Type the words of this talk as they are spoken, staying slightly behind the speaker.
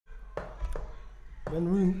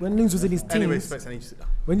when Loons was in his teens. Anyway, Specs, I need to...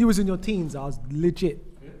 When you was in your teens, I was legit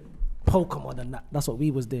Pokemon and that. That's what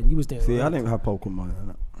we was doing. You was doing. See, I didn't have Pokemon and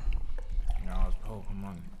that. No, I was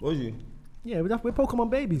Pokemon. What was you? Yeah, we're Pokemon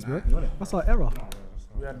babies, bro. That's our era.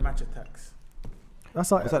 We had match attacks.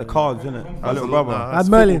 That's our. It's like the cards, isn't it? Our little brother. That's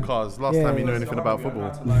Merlin. football cards. Last Yeah, time you yeah. know anything about football.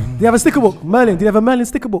 Do you have a sticker book, Merlin? Do you have a Merlin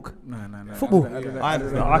sticker book? No. Football.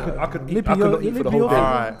 I could eat for the Lippy, whole day. All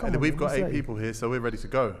right, Come and on, we've got what's 8 that? people here, so we're ready to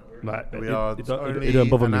go. Like, We are it only don't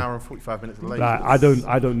bother an me. hour and 45 minutes late. Like I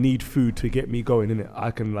don't need food to get me going, innit?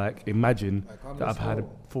 I can like imagine that I've had a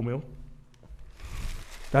full meal.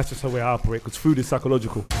 That's just the way I operate, because food is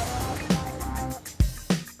psychological.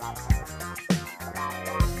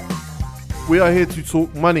 We are here to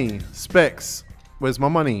talk money. Specs, where's my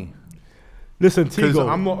money? Listen, Because Tego.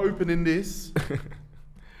 I'm not opening this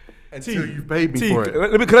until you've paid me T, for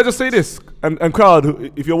it. can I just say this? And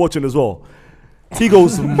crowd, if you're watching as well,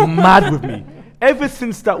 Tego's mad with me. Ever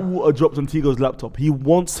since that water dropped on Tego's laptop, he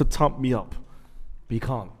wants to tump me up, but he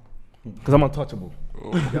can't, because I'm untouchable. You know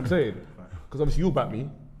what I'm saying? Because obviously you'll back me,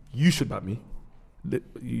 you should back me.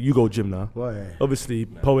 You go gym now. Why? Obviously,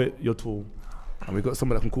 poet, you're tall, and we got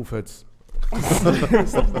someone that can call feds.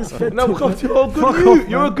 No, God, you're a good you.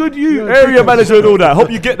 You're a good you. Area manager and all that. Hope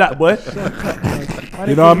you get that, boy.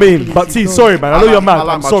 You know what I mean? But T, sorry, man. I know you're mad. I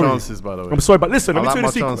like I'm my sorry. chances, by the way. I'm sorry, but listen. I Let me like tell you my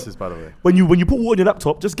the secret. chances, by the way. When you put water on your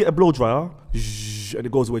laptop, just get a blow dryer, and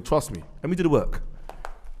it goes away. Trust me. Let me do the work.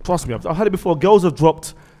 Trust me. I've had it before. Girls have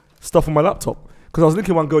dropped stuff on my laptop. Because I was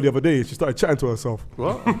linking one girl the other day, and she started chatting to herself.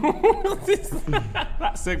 What?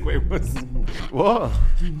 That segue was. What?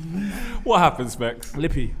 What happened, Specs?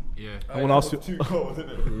 Lippy. Yeah. I want to ask you. Too cold, isn't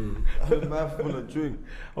it? A mouthful of drink.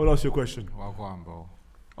 I want to ask you a question. Well, go on, bro.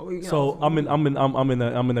 So I'm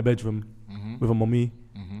in a bedroom with a mommy.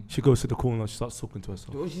 She goes to the corner. She starts talking to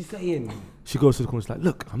herself. What's she saying? She goes to the corner. She's like,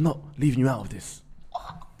 "Look, I'm not leaving you out of this."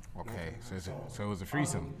 Okay, so it was a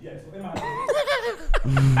threesome.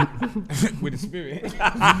 With the spirit.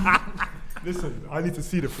 Listen, I need to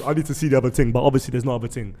see the other thing, but obviously there's no other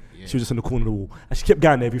thing. Yeah. She was just in the corner of the wall, and she kept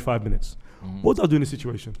going there every 5 minutes. What did I do in this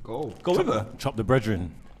situation? Go. Go with her. Chop the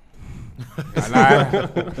brethren. I lie.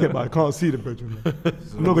 Yeah, but I can't see the bedroom.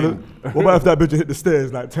 I'm not gonna. What about if that bedroom hit the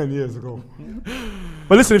stairs like 10 years ago?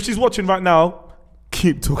 But listen, if she's watching right now,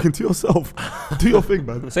 keep talking to yourself. Do your thing,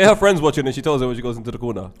 man. Say her friend's watching and she tells her when she goes into the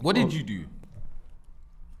corner. What did you do?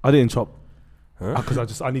 I didn't chop, Huh?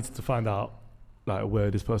 because I needed to find out like where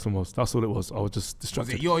this person was. That's all it was. I was just Was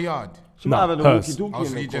distracted. it your yard? She might Nah, have had a hers. walkie-talkie Oh, in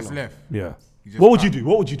so the you just corner. left? Yeah. You just What would cut. you do?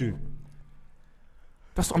 What would you do?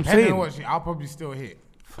 That's what I'm Depending saying. on what I'll probably still hit.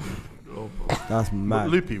 That's mad.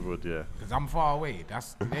 Loopy would, yeah. Because I'm far away.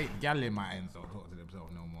 Gal in my ends don't talk to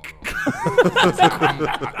themselves no more,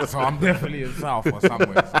 bro. so I'm definitely in South or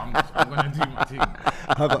somewhere. So I'm going to do my thing.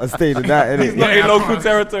 I gotta stay in that, innit? Not in Yeah, local I-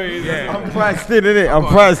 territory. Yeah. I'm priced in, innit? I'm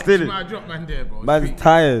priced in I it. drop man there, bro. Man's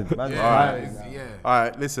tired. Man's Yeah, tired. yeah. All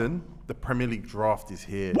right, listen. The Premier League draft is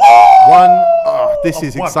here. This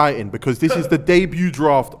is exciting because this is the debut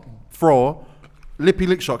draft for Lippy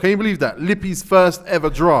Lickshot. Can you believe that? Lippy's first ever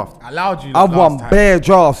draft. I allowed you. I've last won time. bare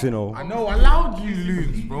drafts, you know. I know, I allowed you,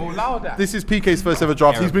 Loons, bro. Allow that. This is PK's first ever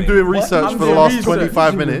draft. He's been doing research for the last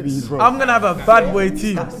 25 minutes. I'm gonna have a bad boy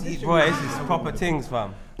team. Boy, this is proper things,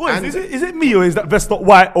 fam. Boys, is it me or is that vest not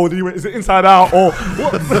white or is it inside out or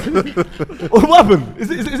what? What happened? Is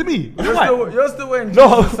it me? Is it white? You're still wearing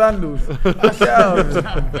No. jeans and sandals.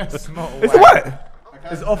 That's not Is it white?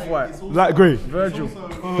 It's off-white. Light grey. Virgil.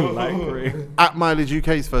 Light grey. At Mileage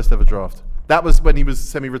UK's first ever draft. That was when he was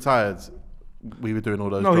semi-retired. We were doing all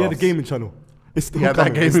those No, he drafts. had a gaming channel. It's still Yeah, that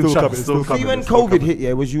coming. It's gaming still channel coming. It's still still See, coming. when COVID hit,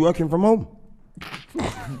 yeah, was you working from home?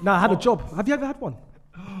 Nah, I had a job. Have you ever had one?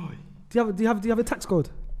 Do you have a tax code?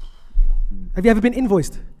 Have you ever been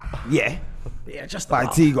invoiced? Yeah. Yeah, just By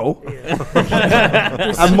about. Tego.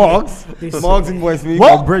 And Margs. Margs invoiced me.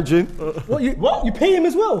 What? My bridging. What? You pay him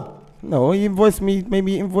as well? No, he invoiced me.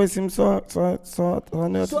 Maybe invoice him so I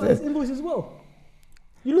know So today. there's invoice as well.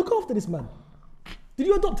 You look after this man. Did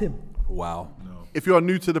you adopt him? Wow. If you are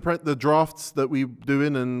new to the drafts that we're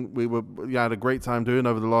doing and we had a great time doing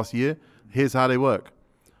over the last year, here's how they work.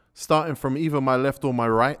 Starting from either my left or my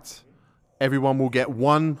right, everyone will get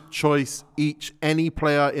one choice each. Any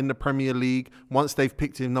player in the Premier League, once they've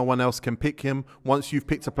picked him, no one else can pick him. Once you've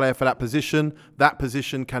picked a player for that position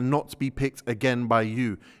cannot be picked again by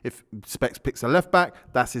you. If Specs picks a left back,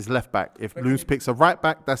 that's his left back. If Loons picks a right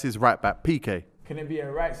back, that's his right back. PK. Can it be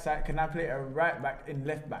a right side? Can I play a right back in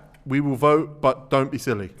left back? We will vote, but don't be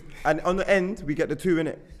silly. And on the end, we get the two in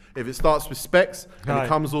it. If it starts with Specs and it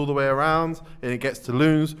comes all the way around and it gets to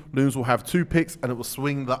Loons, Loons will have 2 picks and it will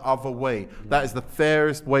swing the other way. That is the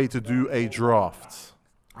fairest way to do a draft.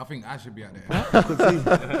 I think I should be at there.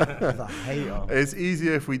 He's a hater. It's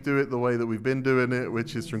easier if we do it the way that we've been doing it,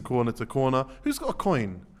 which is from corner to corner. Who's got a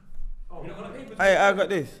coin? Hey, I got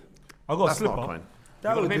this. I got a That's not a slipper. coin.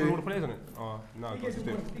 That would Paper with all do. the players on it. Oh, no, it's just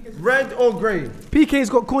it. Red or grey? PK's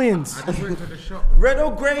got coins. I just went to the shop. Red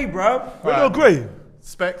or grey, bro? Red or grey?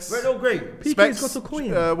 Specs. Red or grey? PK's Specs, got a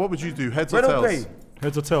coin. what would you do? Heads Red or or tails? grey?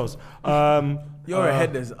 Heads or tails? You're a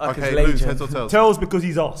headers. Okay, Loons, heads or tails? Tails because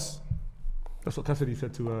he's us. That's what Cassidy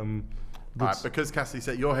said to Alright, Goods. because Cassidy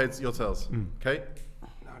said your heads, your tails. Okay?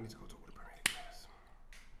 Now I need to go talk with the Premier League players.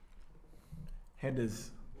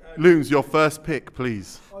 Headers. Loons, your first pick,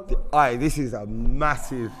 please. Alright, this is a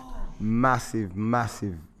massive.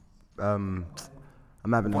 I'm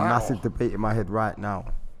having a massive debate in my head right now.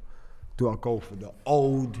 Do I go for the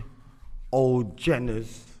old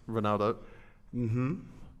Jenners? Ronaldo. Do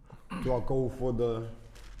I go for the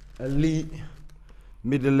elite,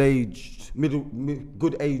 middle-aged,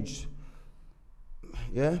 good-aged,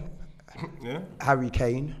 yeah? Harry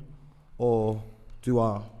Kane? Or do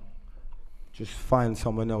I just find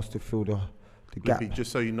someone else to fill the gap? Lippy,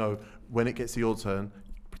 just so you know, when it gets to your turn,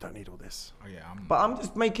 we don't need all this. Oh, yeah, But I'm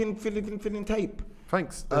just filling tape.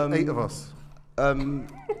 Thanks. There's 8 of us. I'm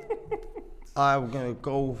gonna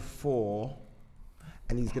go for,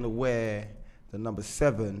 and he's gonna wear the number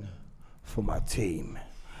 7 for my team.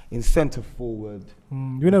 In centre forward,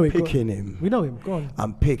 We know him. picking him. We know him. Go on.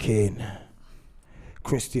 I'm picking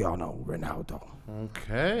Cristiano Ronaldo.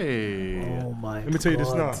 Okay. Oh my. Let me tell you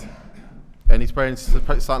this now. And he's playing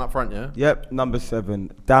starting up front, yeah? Yep, number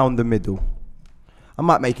 7, down the middle. I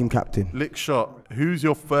might make him captain. Lick shot. Who's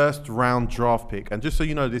your first round draft pick? And just so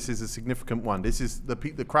you know, this is a significant one. This is the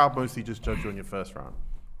crowd mostly just judge you on your first round.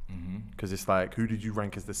 Because it's like, who did you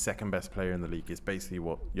rank as the second best player in the league? It's basically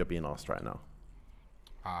what you're being asked right now.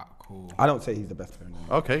 Cool. I don't say he's the best player in the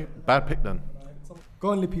league. Okay, bad pick then. Go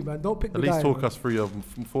on, Lippy, man. Don't pick At the guy. least talk man. us through your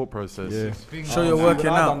thought process. Thing Show is, you're working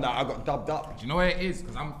When I out. done that, I got dubbed up. Do you know what it is?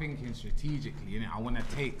 Because I'm thinking strategically, innit? I want to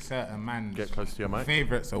take certain man's Get close to your mic.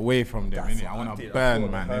 favourites away from them, innit? I want to burn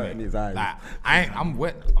man, hurt in his eyes. innit? Like,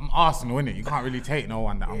 I'm Arsenal, innit? You can't really take no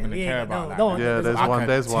one that I'm going to care about. like that. Yeah, there's I one. could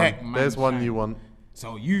There's one. take man's There's one shine. you want.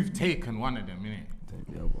 So you've taken one of them, innit?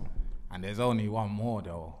 And there's only one more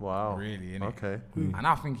though. Wow. Really, innit? Okay. And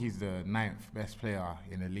I think he's the 9th best player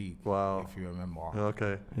in the league. Wow. If you remember.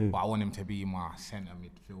 Okay. But I want him to be my centre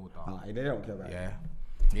midfielder. They don't care about Yeah.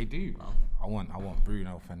 They do. I want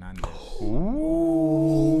Bruno Fernandes.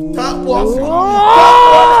 that. Was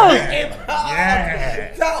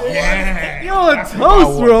Yeah. You're a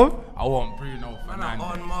toast, bro. I want Bruno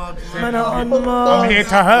Fernandes. Man, I'm I'm here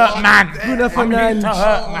to hurt, man. Bruno I'm here to Fernandes.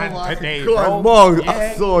 hurt, man, today, bro. Margs,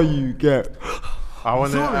 I saw you get. I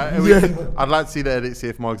want to. I'd like to see the edit, see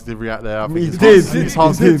if Margs did react there. I think He it's did. hard- It's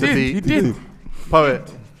hard to beat. He did.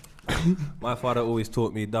 Poet. My father always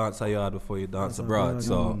taught me dance a yard before you dance abroad,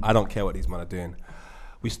 so I don't care what these men are doing.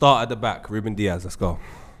 We start at the back. Ruben Diaz, let's go.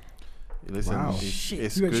 Listen, it's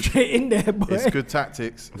You went good. straight in there, boy. It's good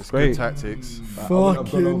tactics. It's great. good tactics.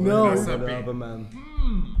 Fucking no. The other man.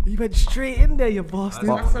 You went straight in there, you bastard.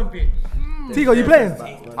 That's a bit. Tigo, you playing?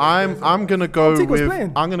 I'm gonna go Tigo's with.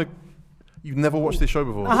 playing. I'm gonna. You've never watched this show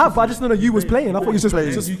before. I have, but I just don't know you was playing. I thought you was just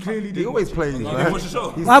He always plays, man.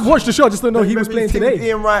 I've watched the show, I just don't know he was playing today.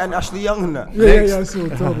 Ian Wright and Ashley Young and that. Yeah, I saw.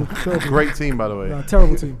 Terrible. Great team, by the way. Nah,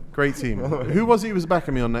 terrible team. Great team. Who was it who was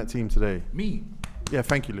backing me on that team today? Me. Yeah,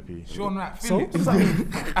 thank you, Lippy. Sean Wright So, Phillips.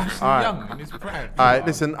 Ashley Alright. Young in his prime. All right,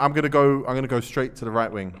 listen. I'm gonna go straight to the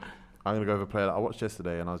right wing. I'm gonna go with a player that I watched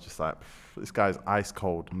yesterday, and I was just like, this guy's ice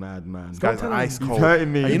cold. Mad man. This guy's ice cold. hurting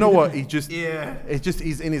me. And you know what? He just, it's just,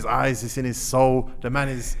 he's in his eyes. It's in his soul. The man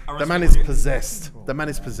is possessed. The man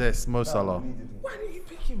is possessed. Mo Salah.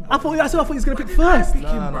 I thought he was going to pick first. That's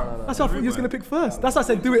what I thought he was going to pick first. That's why I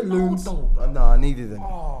said do it, Loons. No, I needed him.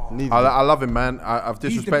 I love him, man. I've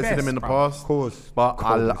He's the disrespected him in the best, past. Of course.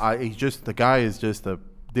 But he's just, the guy is just a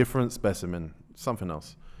different specimen. Something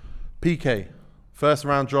else. PK, first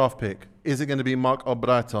round draft pick. Is it going to be Mark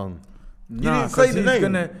O'Brighton? Nah, didn't say 'cause the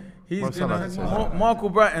name. He's What's that like to say? gonna. Michael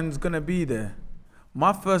Bratton's gonna be there.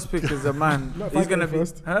 My first pick is a man. He's gonna be.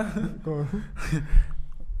 first. Huh?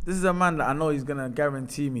 This is a man that I know he's gonna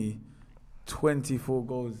guarantee me 24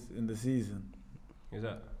 goals in the season. Who's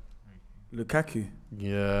that? Lukaku.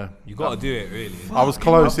 Yeah. You gotta do it, really. I was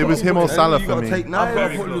close. It was him or Salah You for gotta me. take 9.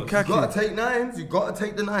 I've You got Lukaku. gotta take 9s. You gotta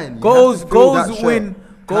take the 9. You Goals, have to fill that goals shirt. win.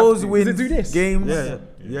 Goals to. win Does it do this? games.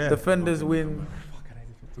 Yeah. Defenders win.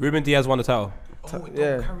 Ruben Diaz won the title.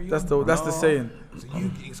 Yeah, that's the saying. So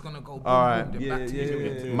it's gonna go. Boom, All right. boom, then back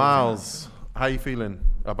to you. Miles, how you feeling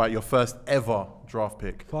about your first ever draft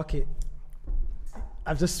pick? Fuck it.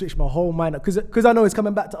 I've just switched my whole mind up because I know it's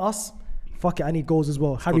coming back to us. Fuck it, I need goals as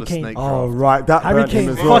well. Harry called a Kane. snake Oh, draft. right. That Harry burnt him Kane.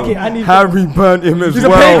 as well. Fuck it, I need. Harry burnt him as He's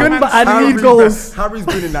well. a pagan, but I need goals. Harry's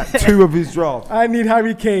been in like 2 of his drafts. I need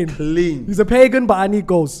Harry Kane. Clean. He's a pagan, but I need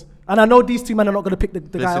goals. And I know these two men are not going to pick the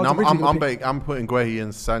guy I Listen, was originally gonna pick. I'm putting Guehi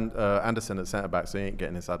and Anderson at centre back, so he ain't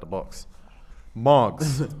getting inside the box.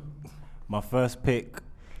 Margs, My first pick.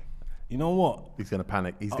 You know what? he's gonna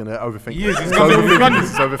panic. He's gonna overthink. He is. it. He's He's gonna overthinking overthink this.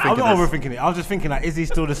 He's I'm overthinking not this. overthinking it. I was just thinking like, is he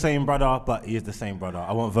still the same brother? But he is the same brother.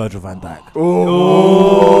 I want Virgil van Dijk.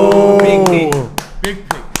 Big pick. Big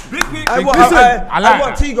pick. Big pick. I want that.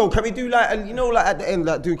 Tego. Can we do like, like at the end,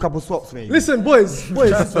 like do a couple swaps, maybe? Listen, boys,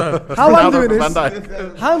 how I'm doing Van this?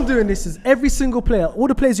 Dijk. How I'm doing this is every single player, all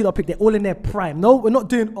the players you lot pick, they're all in their prime. No, we're not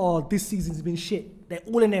doing. Oh, this season's been shit. They're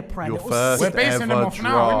all in their prime. Your They're all first sick. We're basing them ever off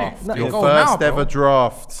now, draft. innit? Your Go first now, bro. ever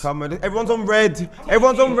draft. Come on, everyone's on red.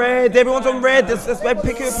 Everyone's on red. Everyone's on red. That's where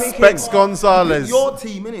pick it. Specs Gonzalez. Your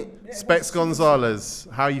team, innit? Specs Gonzalez.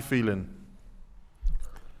 How you feeling?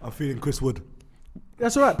 I'm feeling Chris Wood.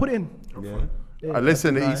 That's all right. Put it in.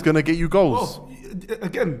 Listen, he's gonna get you goals. Well,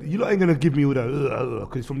 again, you lot ain't gonna give me all that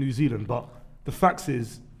because he's from New Zealand, but the fact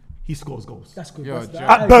is, he scores goals. That's good. Yo, That's, Joe.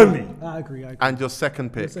 I At agree. Burnley. I agree. And your second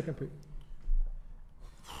Your pick. second pick.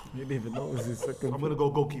 You didn't even know it was his second. I'm gonna go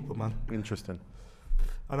goalkeeper, man. Interesting.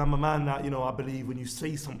 And I'm a man that, I believe when you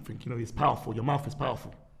say something, it's powerful. Your mouth is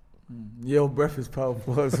powerful. Your breath is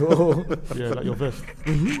powerful as well. Yeah, like your vest.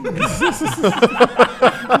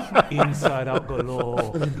 Inside out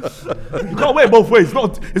galore. You can't wear it both ways.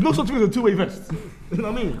 It's not such thing as a two-way vest. You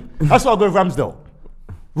know what I mean? That's why I'll go with Ramsdale.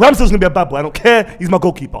 Ramsdale's gonna be a bad boy. I don't care. He's my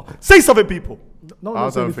goalkeeper. Say something, people. No, I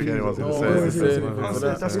don't think anyone's gonna say anything.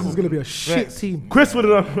 This is going to be a shit team. Chris would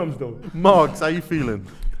have done Ramsdale. Margs, how you feeling?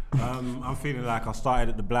 I'm feeling like I started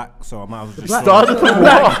at the black, so I might as well just Black? Started the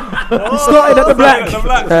what? He started at the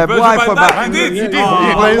black. Why for back? You did. You did.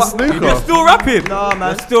 You playing You're snooker? still rapping. Nah,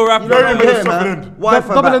 man. You're still rapping. Why for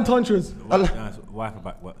Double back? entendres. wipe her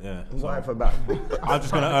back. Yeah. Why for back? I'm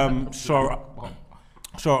just gonna shore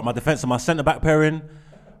up my defense and my centre back pairing.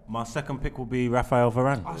 My second pick will be Raphael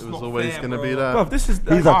Varane. It was always gonna be that. Bruv, this is.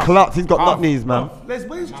 He's a klutz. He's got nut knees, man.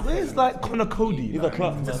 Where's like Connor Cody? He's a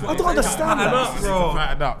klutz. I don't understand that.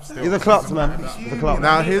 Fatted up still. He's a klutz, man. He's a klutz.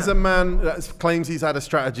 Now here's a man that claims he's had a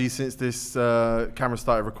strategy since this camera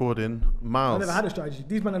started recording. I Miles. never had a strategy.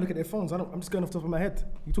 These men are looking at their phones. I'm just going off the top of my head.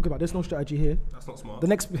 You talk about there's no strategy here. That's not smart. The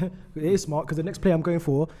next, it is smart because the next player I'm going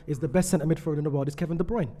for is the best centre midfielder in the world. Is Kevin De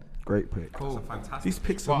Bruyne. Great pick. These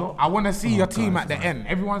picks are But not. I want to see your team at the end.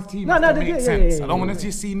 Everyone's team No, has no, to they- make yeah, sense. yeah, I don't yeah, want to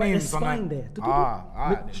just see But names there's on spine that. there.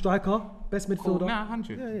 Alright. Striker, best midfielder. Cool. Nah,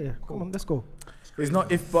 100. Yeah. Come on, let's go. It's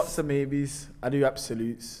not if buts or maybes. I do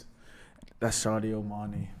absolutes. That's Sadio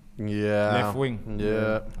Mane. Yeah. Left wing.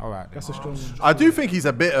 Yeah. All right. That's a strong one. I do think he's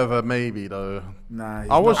a bit of a maybe though. Nah,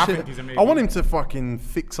 he's I want I shit- think he's a maybe. I want him to fucking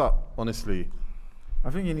fix up, honestly.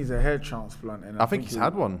 I think he needs a hair transplant. And I think he's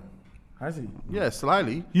had one. Has he? Yeah,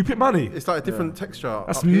 slightly. You pick Manny. It's like a different texture.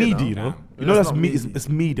 That's up here meaty, now. you know. You It's know that's not meaty. meaty. It's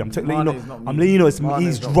meaty. I'm letting you Mane's know. not I'm meaty. letting you know. He's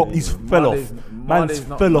Mane's dropped. not He's meaty. fell Mane's off. not- Man's Mane's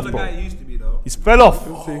not fell off, The bro. guy he used to be though. He's fell off.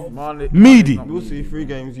 Meaty. We'll see. 3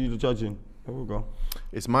 games, you're judging. There we go.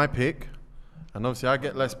 It's my pick. And obviously I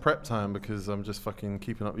get less prep time because I'm just fucking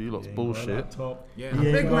keeping up with you lot's bullshit. Yeah, He ain't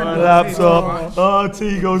big got man a don't say too laptop. much. Oh,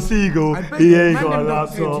 Tego, Seagull. I bet He you ain't man got a them don't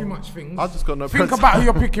say too laptop. much things. I just got no Think prep about who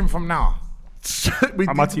you're picking from now. we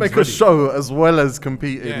And my need to team's make a ready. show as well as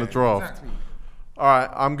compete in the draft. Exactly. All right,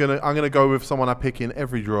 I'm gonna go with someone I pick in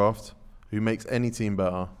every draft who makes any team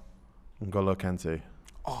better. N'Golo Kante.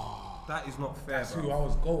 That is not fair, That's who bro. I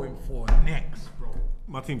was going for next, bro.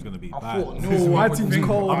 My team's gonna be I bad. thought no one would think.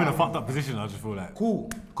 I'm in a fucked up position. I just feel like.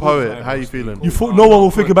 Cool. Poet, how you feeling? You thought no one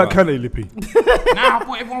will think about Kante, Lippy? Nah, I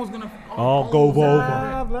thought everyone was gonna. Oh, go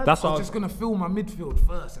over. That's I what was just gonna fill my midfield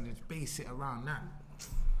first and just base it around that.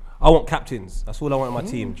 I want captains. That's all I want in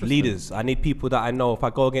my team. Leaders. I need people that I know. If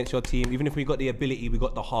I go against your team, even if we got the ability, we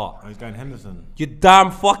got the heart. he's going Henderson. You're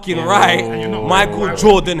damn fucking right. not Michael right.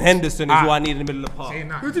 Jordan Henderson is who I need in the middle of the park. Say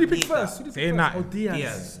nothing. Who did he pick first? Who did he Say pick first? nothing. Oh, Diaz.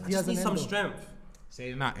 Diaz. I Diaz just need and some Endo. strength.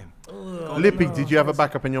 Say nothing. Lippy, did you have a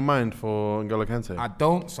backup in your mind for N'Golo Kante? I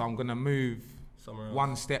don't, so I'm gonna move Somewhere else.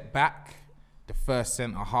 one step back. The first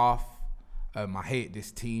centre half. I hate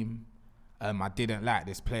this team. I didn't like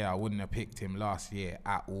this player. I wouldn't have picked him last year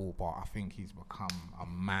at all, but I think he's become a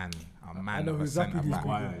man know of a exactly centre who's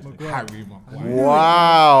back. Maguire. Harry Maguire.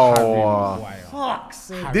 Wow. Maguire. Fuck's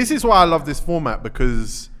sake. This is why I love this format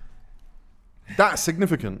because that's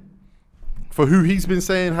significant. For who he's been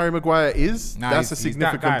saying Harry Maguire is, Nah, that's a he's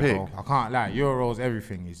that significant guy, pick. bro. I can't lie. Euros,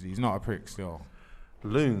 everything. He's not a prick still.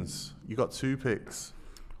 Loons, you got 2 picks.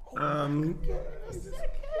 Um,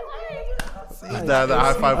 The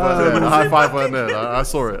high five went there. The high five went there. I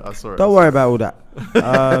saw it. don't worry about all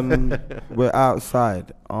that. We're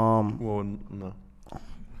outside. Well, no.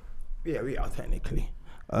 Yeah, we are technically.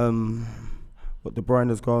 But De Bruyne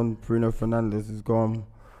is gone. Bruno Fernandes is gone.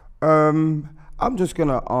 I'm just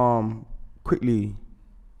gonna quickly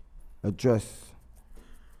address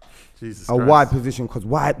Jesus a Christ. wide position because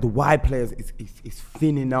the wide players is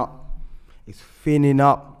thinning up. It's thinning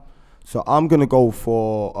up. So I'm gonna go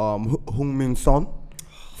for Heung-min Son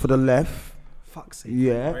for the left. Fuck's sake.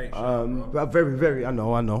 Yeah. But very. I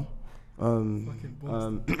know.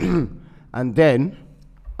 And then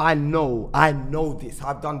I know this.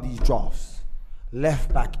 I've done these drafts.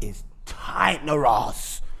 Left back is tight no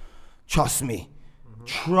ass. Trust me.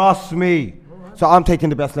 Trust me. Right. So I'm taking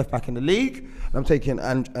the best left back in the league. I'm taking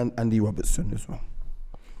Andy Robertson as well.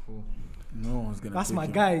 No one's gonna. That's take my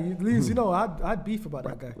him. guy. You know, I had beef about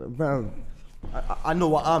that guy. Well, I know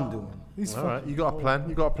what I'm doing. He's All right, you got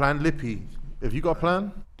a plan. Lippy, have you got a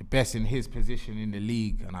plan? The best in his position in the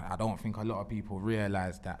league, and I don't think a lot of people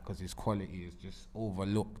realise that because his quality is just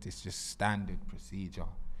overlooked. It's just standard procedure.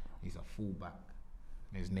 He's a fullback.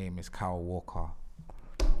 His name is Kyle Walker.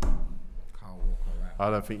 Right? I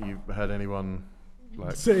don't think you've heard anyone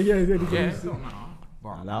like. So yeah, Yeah, it don't matter.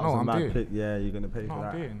 But That no, was a I'm mad doing. pick. Yeah, you're gonna pay No, for I'm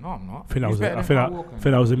that. doing. No, I'm not. I think that He's was better I than think Kyle that, Walker. I think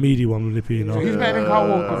that was a meaty one with Lippy, you know. So he's better than Kyle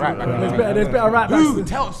Walker, right? Back in the there's day. better right backs. Who?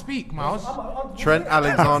 Tell, speak, Miles. Trent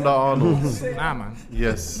Alexander-Arnold. Nah, man.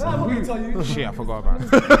 Yes. I'm gonna tell you. Shit, I forgot about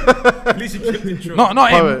it. At least you kept it true. Not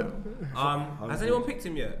Poet. him. Has anyone picked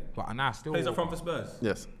him yet? But nah, still. Plays up front for Spurs.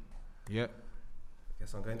 Yes. Yep.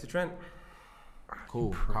 Guess I'm going to Trent.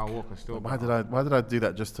 Cool. Kyle Walker still. Why did I do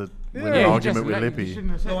that just to win Yeah, an you argument with Lippy?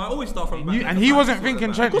 No, I always start from back. And he wasn't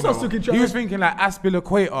thinking Trent. course I was you know. thinking Trent. He was thinking like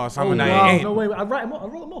Aspilicueta or something like wow, that. Ain't. no way. I wrote him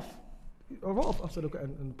off. I wrote off after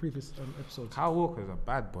in the previous episodes. Kyle Walker's a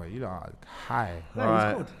bad boy. You know, high. Yeah, All he's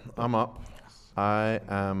right, good. I'm up. I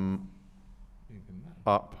am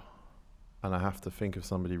up, and I have to think of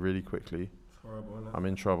somebody really quickly. I'm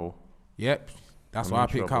in trouble. Yep. That's I'm why I in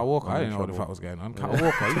picked trouble. Kyle Walker. I'm I in didn't know what the trouble. fuck was going on. Kyle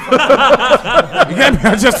Walker. You get me?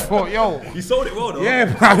 I just thought, yo. You sold it well, though.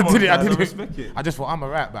 Yeah, I did it. I just thought I'm a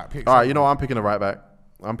right back. Pick All right, you know what? I'm picking a right back.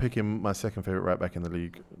 I'm picking my second favorite right back in the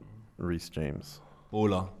league, Reece James.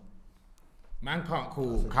 Baller. Man can't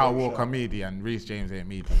call Kyle Walker meaty and Reece James ain't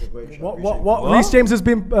meaty. What Reece James has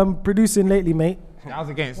been producing lately, mate? That was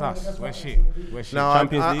against us. We're shit. No,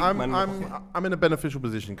 Champions League, I'm in a beneficial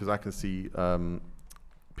position because I can see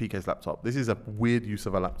PK's laptop. This is a weird use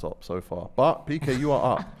of a laptop so far. But PK, you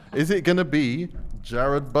are up. Is it going to be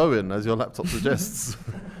Jared Bowen, as your laptop suggests?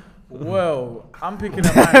 Well, I'm picking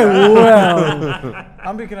a man.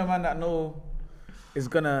 I'm picking a man that is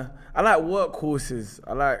gonna. I like workhorses.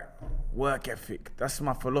 I like work ethic. That's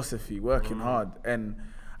my philosophy. Working hard. And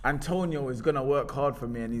Antonio is gonna work hard for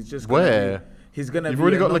me, and he's just gonna Where? He's gonna. You've be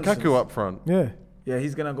already a got nonsense. Lukaku up front. Yeah. Yeah,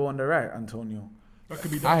 he's gonna go on the right, Antonio.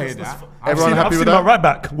 I hear that. Everyone happy I've with seen that? my right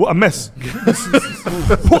back. What a mess.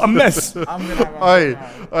 What a mess. I'm gonna.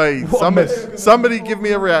 Have Somebody give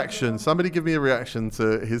me a reaction. Somebody give me a reaction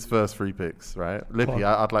to his first 3 picks, right? Lippy,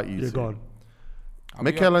 I'd like you You're to. gone.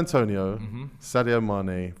 Mikel Antonio, Sadio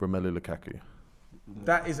Mane, Romelu Lukaku.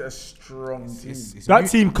 That is a strong team. That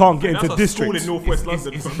team can't get into That's a school districts. in Northwest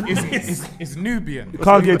London. It's Nubian.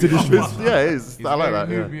 Can't get into districts. Yeah, it is. It's I like very that.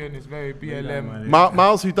 Yeah. Nubian. It's very BLM.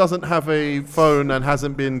 Miles, who doesn't have a phone and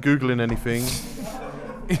hasn't been Googling anything.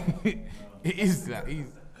 It is that. It's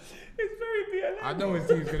very BLM. I know his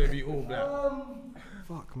team's gonna be all black.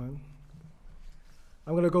 Fuck, man.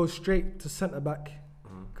 I'm gonna go straight to centre back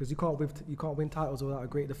because you can't win titles without a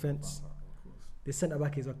great defense. This centre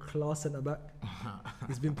back is a class centre back.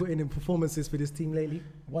 He's been putting in performances for this team lately.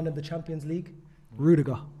 Won in the Champions League.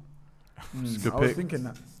 Rudiger. It's a good I was pick. thinking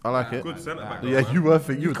that. I like it. Good centre back. Yeah, you were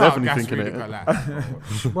definitely thinking it.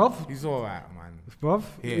 Bruv. He's all right, man. Bruv.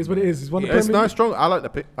 Yeah, It is what it is. He's won the It's Premier nice, strong. I like the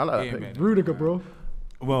pick. I like Yeah, that man. pick. Rudiger, bro.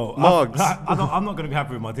 Well, Margs. I'm not going to be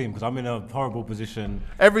happy with my team because I'm in a horrible position.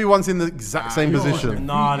 Everyone's in the exact same position.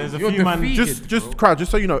 Nah, there's a You're few man. defeated. Just crowd.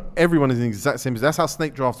 Just so you know, everyone is in the exact same position. That's how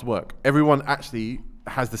snake drafts work. Everyone actually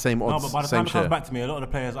has the same No, odds, but by the same time it comes share. back to me, a lot of the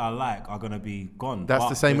players I like are going to be gone. That's But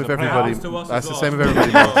the same there's with a player- everybody. to us That's as the well. same with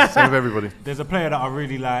everybody. Mark. Same with everybody. There's a player that I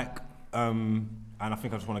really like, and I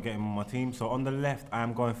think I just want to get him on my team. So on the left, I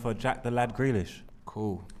am going for Jack the Lad Grealish.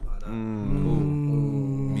 Cool.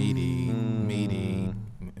 Meaty.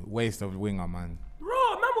 Waste of winger, man.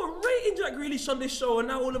 Raw, man, we're rating Jack like Grealish on this show, and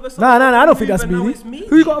now all of a sudden. Nah, I don't think that's and now me. it's me.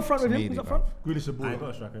 Who you got up front with him? Meaty, Who's up bro. front? Grealish a I ball. ain't got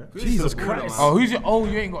a striker. Jesus Christ. Oh, who's your? Oh,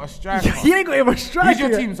 you ain't got a striker. He ain't got him a striker. Who's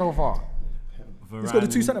your yet. team so far? He's got the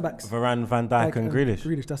two centre backs. Varane, Van Dijk, and Grealish.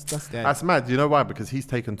 Grealish, that's. That's mad. You know why? Because he's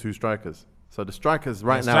taken 2 strikers. So the strikers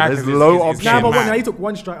right now, strikers there's is- low is- is options. Nah, but man. he took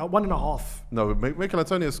 1 strike, 1.5. No, Mikel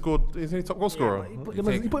Antonio scored. He's the top goal scorer. He put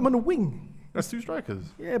him on the wing. That's 2 strikers.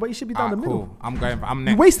 Yeah, but he should be down the middle. Cool. I'm going. I'm You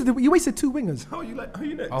next. wasted 2 wingers. How you next?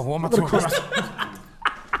 Oh, what am I talking about?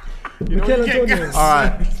 Mikel Antonio. All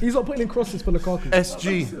right, He's not putting in crosses for Lukaku.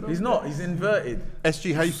 SG. He's not. He's inverted.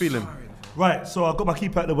 SG, how you feeling? Right, so I got my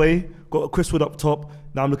keeper out the way, got Chris Wood up top.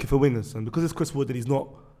 Now I'm looking for wingers, and because it's Chris Wood and he's not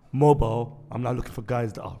mobile, I'm now looking for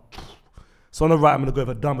guys that are. So on the right, I'm gonna go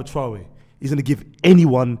with Adama Traore. He's gonna give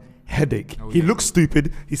anyone headache. He looks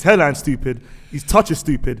stupid, his hairline's stupid, his touch is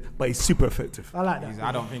stupid, but he's super effective. I like that.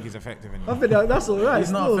 I don't think he's effective I anymore. think that's all right.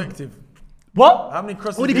 He's not still. effective. What? How many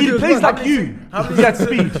crosses? What did did he He do? plays How like you. He had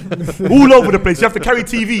speed all over the place. You have to carry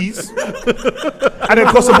TVs and then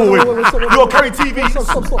cross the ball in. You got to carry TVs.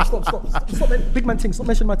 Stop, man. Big man thing. Stop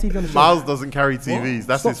mentioning my TV on the show. Miles doesn't carry TVs.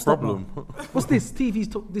 That's Stop, his stop, problem. What's this?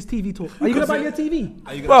 This TV talk. Are you gonna buy me a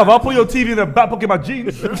TV? Bro, I'll put your TV in the back pocket of my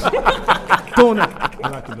jeans. Don't it? I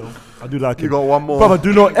like it though. I do like it. You got one more. Brother,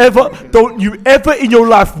 don't you ever in your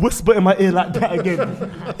life whisper in my ear like that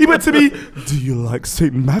again. He went to me, do you like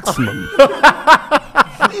St. Maximum?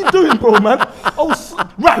 What are you doing, bro, man? Oh,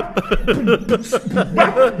 rap.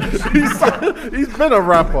 He's been a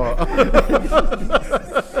rapper.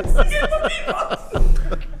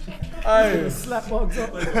 Slap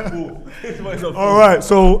Margs up. All right,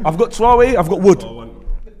 so I've got Traore, I've got Wood.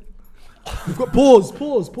 We've got pause.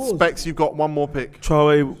 Specs, you've got one more pick.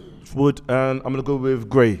 Traore, Wood, and I'm going to go with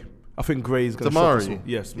Gray. I think Gray is going to shock us all. Damari.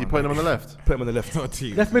 Yes, You man. putting him on the left? Put him on the left.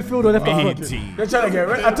 Left midfield or left back? They're trying to get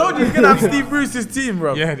rid. I told you he's gonna have Steve Bruce's team,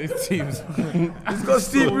 bro. Yeah, this team's. He's got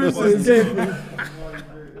Steve Bruce's team.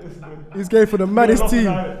 He's going for the maddest team.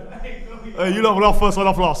 You don't laugh first, I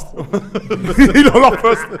laugh last. You don't laugh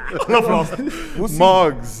first, I laugh last.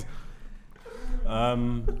 Margs.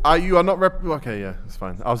 Um, You are not rep. Okay, yeah, it's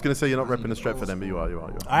fine. I was gonna say you're not repping the Stretford then, but you are.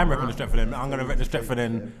 I am repping the Stretford then. I'm going to rep the Stretford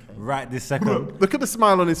then right this second. Look at the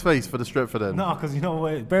smile on his face for the Stretford then. No, because you know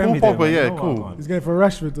what? Paul Pogba, yeah, cool. He's going for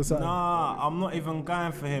Rashford or something. Nah, I'm not even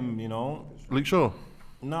going for him, you know. Luke Shaw.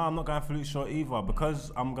 No, I'm not going for Luke Shaw either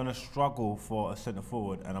because I'm going to struggle for a centre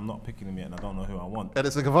forward and I'm not picking him yet and I don't know who I want.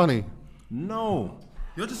 Edison Cavani. No.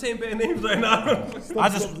 You're just saying better names right now. I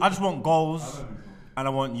just want goals and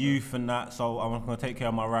I want youth and that, so I'm going to take care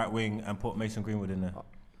of my right wing and put Mason Greenwood in there.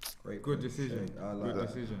 Good decision. I like Good that.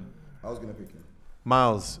 decision. I was gonna pick him.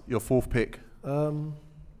 Miles, your 4th pick.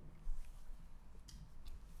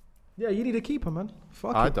 Yeah, you need a keeper, man.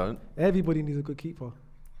 Fuck I it. don't. Everybody needs a good keeper.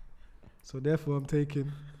 So therefore, I'm taking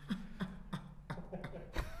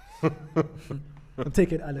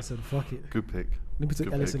Alisson. Fuck it. Good pick. Let me take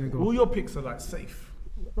Good Alisson pick. and All go. your picks are like safe.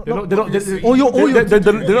 All your- They're not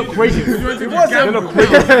crazy.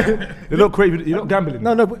 They're not crazy. You're not gambling.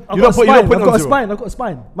 No, but I've You're got a not spine. putting I've got a on spine. I've got a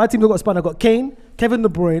spine. My team's got a spine. I've got Kane, Kevin De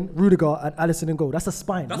Bruyne, Rudiger, and Alisson in goal. That's a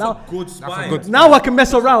spine. That's now, a good spine. now I can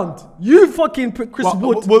mess around. You fucking put Chris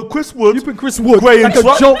Wood. Well, Chris Wood. You put Chris Wood Gray like and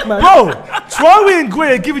a joke, man. Bro, Traore and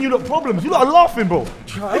Gray are giving you the problems. You lot are laughing, bro.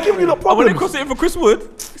 They're giving you the Oh, when they problems. cross it in for Chris Wood,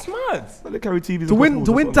 it's mad. They carry TVs To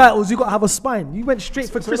win titles, you got to have a spine. You went straight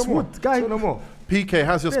for Chris Wood, guy. No more. PK,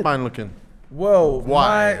 how's your spine looking? Well,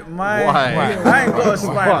 Why? my Why? I ain't got a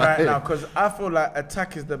spine Why? right now because I feel like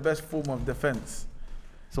attack is the best form of defense.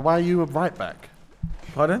 So why are you a right back?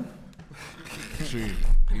 Pardon?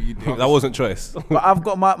 That wasn't choice. But I've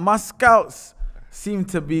got my scouts seem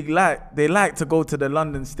to be they like to go to the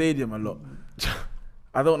London Stadium a lot.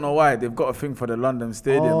 I don't know why. They've got a thing for the London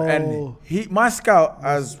Stadium, and my scout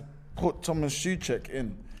has put Thomas Souček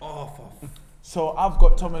in. So I've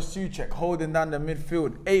got Thomas Souček holding down the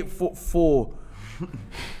midfield, 8'4",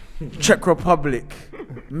 Czech Republic,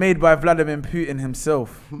 made by Vladimir Putin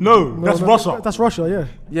himself. No, that's Russia. That's Russia, yeah.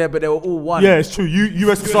 Yeah, but they were all one. Yeah, it's true.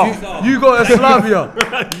 USSR. You got a Slavia.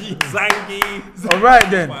 Zangi. All right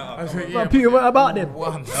then. Well, Peter, what about them?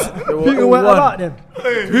 They were Peter, all what one. about them?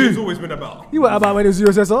 Who's always been about? You what about when it was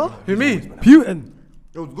USSR? Who, me? Putin.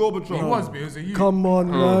 It was Gorbachev. He was, but it was a youth. Come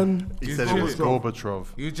on, man. He said it was Gorbachev.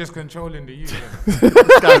 He was just controlling the youth.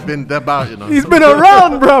 This guy's been about, you know. He's been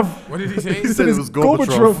around, bruv. What did he say? He said it was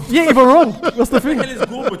Gorbachev. You ain't even wrong. What's the thing? What the hell is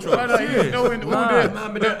Gorbachev? He was knowing all Nah, that.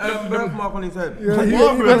 man, with the birthmark on his head. Yeah, you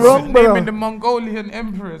ain't even wrong, Naming the bruv. Mongolian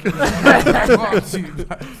emperors.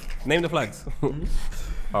 Name the flags.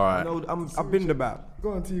 All right. No, I've been the back.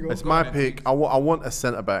 Go on, Tego. It's my pick. I want a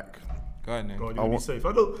centre back. Go on then. Go on, you'll be safe.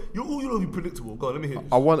 I know you'll be predictable. Go on, let me hear this.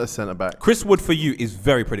 I want a centre back. Chris Wood for you is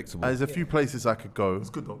very predictable. There's a few places I could go. It's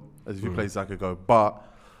good though. There's a few places I could go, but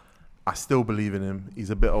I still believe in him.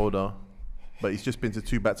 He's a bit older, but he's just been to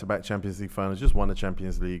 2 back-to-back Champions League finals. Just won the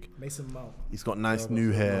Champions League. Mason Mount. He's got nice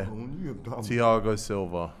new hair. Thiago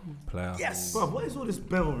Silva. Player. Yes. Bro, what is all this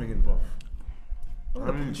bell ringing, bro? I'm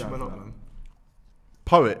gonna put you man up, man.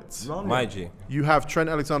 Poets. My G. You have Trent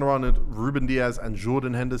Alexander-Arnold, Ruben Diaz, and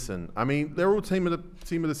Jordan Henderson. I mean, they're all team of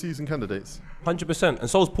the season candidates. 100%. And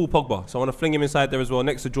so is Paul Pogba. So I want to fling him inside there as well,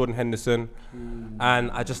 next to Jordan Henderson.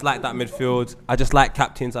 And I just like that midfield. I just like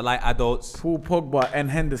captains. I like adults. Paul Pogba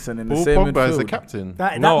and Henderson in the Paul same Pogba midfield. is the captain. No,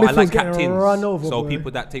 I like midfield's getting captains. run over, So boy.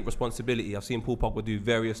 people that take responsibility. I've seen Paul Pogba do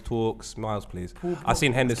various talks. Miles, please. I've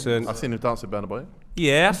seen Henderson. I've seen him dance with Burna Boy.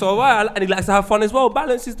 Yeah, so right. And he likes to have fun as well.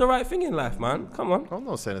 Balance is the right thing in life, man. Come on. I'm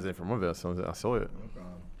not saying there's anything wrong with it. I saw it.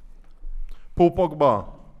 Paul Pogba.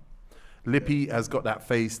 Lippy has got that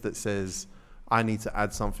face that says, I need to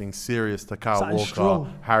add something serious to Kyle Something Walker,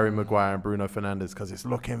 strong. Harry Maguire, and Bruno Fernandes because it's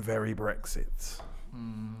looking very Brexit.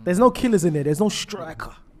 There's no killers in there. There's no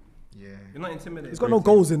striker. Yeah. You're not intimidated. He's got no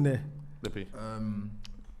goals in there. Lippy.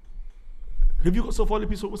 Have you got so far,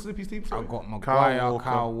 Lippy? So what's Lippy's team? I've got Maguire,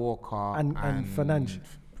 Kyle Walker, And Fernandes.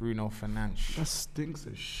 Bruno Fernandes. That stinks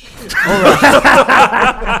as shit.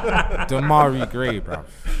 Damari Gray, bruv.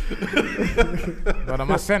 But I'm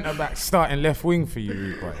a centre back starting left wing for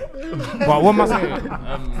you, boy. But what am I saying?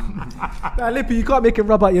 Nah, Lippy, you can't make him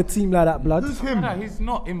rub out your team like that, blood. Nah, he's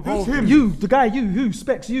not involved. Who's him? You, the guy, you,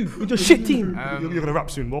 Specs, you. With your shit team. You're gonna rap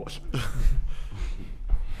soon, watch.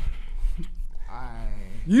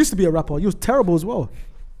 You used to be a rapper. You was terrible as well.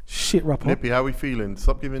 Shit rapper. Lippy, how we feeling?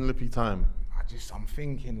 Stop giving Lippy time. I'm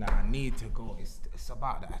thinking that I need to go. It's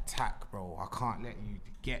about the attack, bro. I can't let you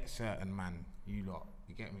get certain man. You lot,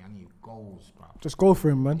 you get me? I need goals, bro. Just go for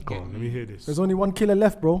him, man. Go on, let me hear this. There's only one killer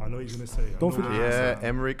left, bro. I know what he's gonna say. Don't forget. Yeah,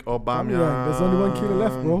 Emmerich Aubameyang. Yeah, there's only one killer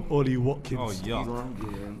left, bro. Ollie Watkins. Oh, yeah.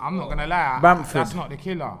 I'm not gonna lie. Bamford. That's not the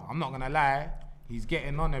killer. I'm not gonna lie. He's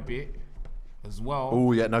getting on a bit as well.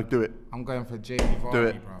 Oh, yeah, no, do it. I'm going for Jamie Vardy, Do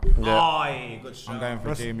it. bro. Yeah. Good I'm going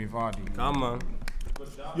for Jamie Vardy. Come on.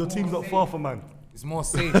 Your team's not far from man. It's more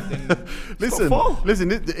safe than Listen,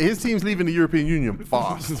 his team's leaving the European Union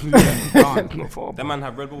fast. That man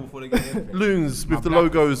have Red Bull before they get in. Loons with the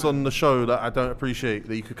logos on the show that I don't appreciate,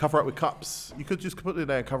 that you could cover up with cups. You could just put it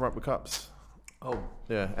there and cover up with cups. Oh.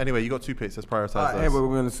 Yeah, anyway, you got 2 picks. Let's prioritise Hey, those. what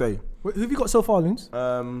we're gonna say? Who have you got so far, Loons?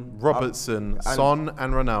 Robertson, Son,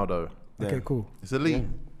 and Ronaldo. Okay, cool. It's elite.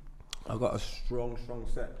 I got a strong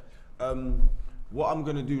set. What I'm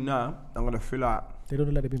gonna do now, I'm gonna fill out. They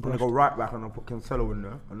don't let it be I'm gonna brushed. go right back and I'll put Cancelo in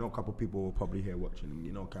there. I know a couple of people will probably here watching him.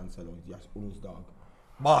 You know Cancelo, he's just Uno's dog.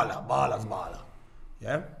 Baller.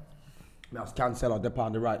 Yeah? That's Cancelo, they're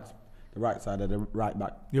on the right side of the right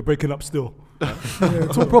back. You're breaking up still.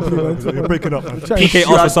 Talk properly, man. You're breaking up, man. PK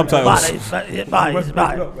asked for subtitles.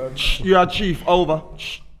 You are chief, over.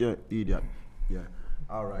 Yeah, idiot. Yeah.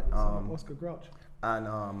 All right. Oscar Grouch. And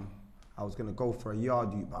I was gonna go for a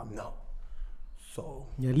Yardie, but I'm not. So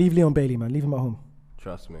Yeah, leave Leon Bailey, man. Leave him at home.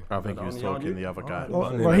 Trust me. I think he was talking the other guy. Oh,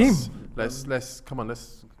 But Raheem. Let's is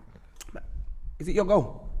it your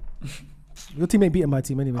goal? Your team ain't beating my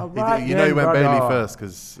team anyway. You know he went Bailey first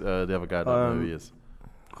because the other guy don't know who he is.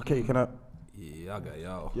 Okay, can I? Yeah, I got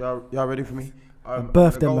y'all. Y'all ready for me?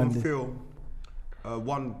 Birth them, go man. and fill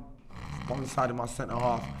one side of my centre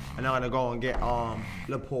half, and I'm gonna go and get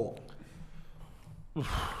Laporte.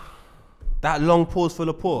 That long pause for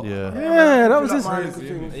Laporte. Yeah. Yeah, that was his.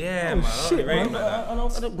 Yeah, man. Shit, man.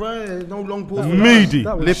 No long pause. Meaty.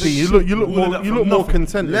 That was Lippy, you look more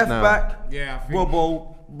contented Left now. back, Yeah, I think.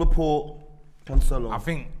 Robbo, Laporte, Cancelo. I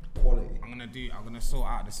think Quality. I'm gonna sort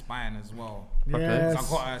out the spine as well. Yes. So I've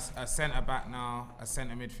got a centre back now, a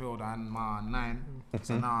centre midfielder, and my 9.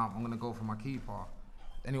 So now I'm gonna go for my keeper.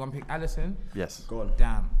 Anyone pick Alisson? Yes. Go on.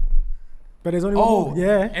 Damn. But there's only one more.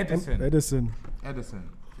 Yeah. Edison. Edison.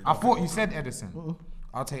 I thought you said Edison.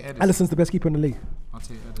 I'll take Edison. Alisson's the best keeper in the league. I'll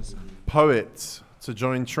take Edison. Poet to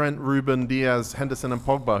join Trent, Ruben, Diaz, Henderson, and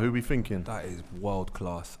Pogba. Who we thinking? That is world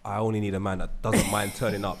class. I only need a man that doesn't mind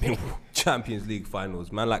turning up in Champions League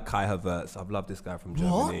finals. Man like Kai Havertz. I've loved this guy from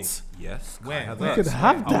Germany. What? Yes. Where? Kai We Havertz. could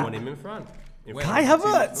have I that. want him in front. Kai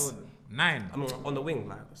Havertz? 9. I'm on the wing,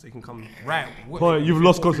 like, so he can come. Right. Boy, you've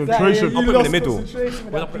lost concentration. I'll put him in the middle.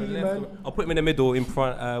 I'll put him in the middle in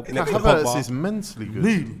front. Next to Havertz Pogba. is mentally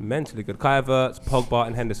good. Mentally good. Kai Havertz, Pogba,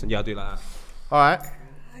 and Henderson. Yeah, I'll do it like that.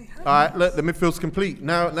 All right. Look, the midfield's complete.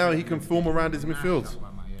 Now he can form around his midfield.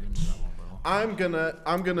 I'm gonna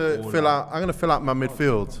fill out my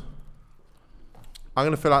midfield. I'm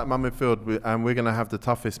going to fill out my midfield, and we're going to have the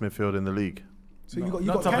toughest midfield in the league. So you got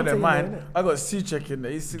Not Kante tougher in than there, mine. innit? I got C-check in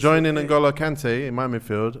there. He's 6 Joining foot N'Golo Kante in my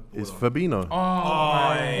midfield is Fabinho.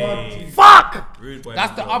 Rude boy.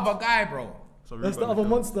 That's the other guy, bro. That's the other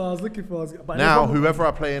monster I was looking for. But Now, whoever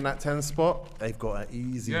I play in that 10 spot, they've got an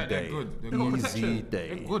easy Yeah, day. they're good. They're Easy good.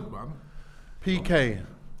 They're day. good, man. PK,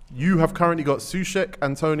 you have currently got Souček,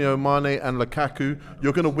 Antonio, Mane, and Lukaku.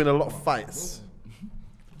 You're going to win a lot of fights.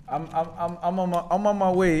 I'm on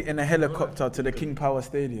my way in a helicopter to the King Power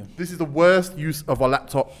Stadium. This is the worst use of a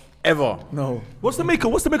laptop ever. No. What's the maker?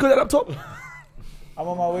 What's the maker of that laptop? I'm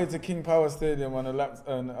on my way to King Power Stadium on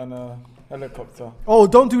a helicopter. Oh,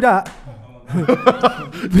 don't do that.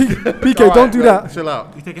 PK, Alright, don't do that. Chill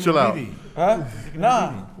out. You taking Chill it out. easy? Huh?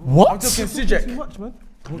 Nah. What? I'm talking Too Sijek. much, man.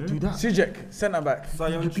 Don't do that. Sijek, centre back. You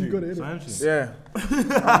got it, innit? Yeah. I'm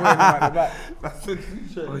waiting at the back. That's it.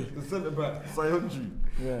 The centre back, Sayonji.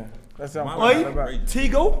 Yeah. That's how I'm Oi, going at the back.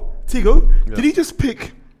 Tego, did he just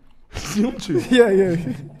pick? Yeah.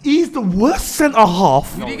 He's the worst centre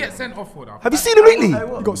half. Did he get sent off for that? Have you seen him lately?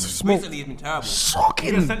 You got smoked. Recently, he's been terrible.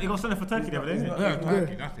 Shocking. You got sent for Turkey the other day, isn't it? Yeah,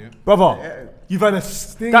 Turkey, that's it. Brother, you've had a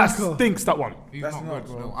Stinker. that stinks, that one. He's That's not not,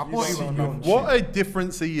 good. bro. No. I thought he was good. What a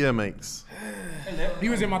difference a year makes. He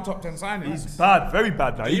was in my top 10 signings. Bad, very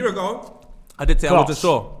bad now. A year ago, I did say I Class. wasn't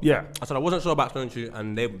sure. Yeah. I said I wasn't sure about Stonechu,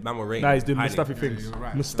 and they man were rating. Now he's doing highly. Mustafi things. you're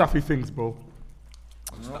right. Mustafi things, bro.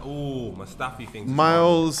 Ooh, Mustafi things.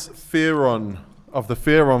 Miles Fearon of the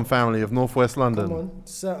Fearon family of Northwest London. Come on,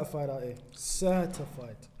 certified out here.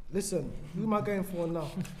 Certified. Listen, who am I going for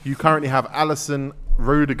now? You currently have Alisson,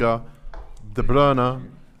 Rudiger, De Bruyne,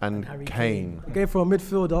 and Harry Kane. I'm going for a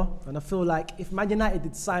midfielder, and I feel like if Man United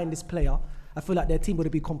did sign this player, I feel like their team would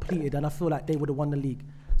have been completed, and I feel like they would have won the league.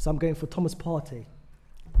 So I'm going for Thomas Partey.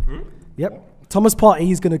 Yep. Thomas Partey,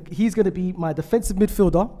 he's gonna be my defensive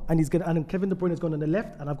midfielder, and Kevin De Bruyne is going on the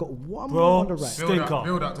left, and I've got one more on the right. Stinker.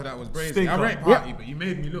 Build up to that was crazy. Stinker. I rate Party, but you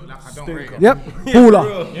made me look like I don't rate him. Yep,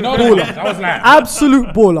 baller, You know what I mean? I was like, absolute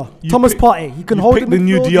baller. Thomas Partey, he can hold picked the the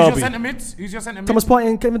new midfield. who's your Diaby. centre mids? Who's your centre Thomas mids? Partey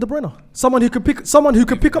and Kevin De Bruyne. Someone who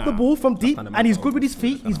can pick up the ball from deep, and he's good with his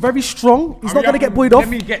feet. He's very strong. He's not gonna get buoyed off. Let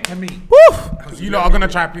me get to me. Woof! Because you lot are going to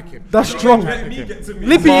try to pick him. That's strong.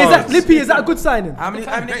 Lippy, is that a good signing? How many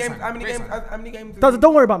games?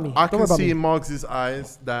 Don't worry about me. I Don't can worry about see me. in Margs'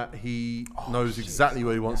 eyes that he knows exactly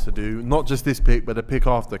what he wants to do. Not just this pick, but the pick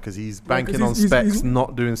after, because he's banking 'cause on he's- specs,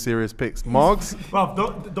 not doing serious picks. Margs, Bruv,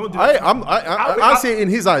 don't do I see it in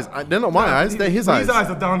his eyes. They're not my eyes, they're his eyes. His eyes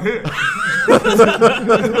are down here.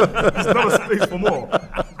 There's no space for more.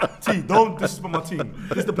 T, don't disrespect my team.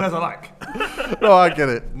 This is the players I like. No, I get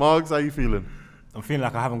it. Margs, how you feeling? I'm feeling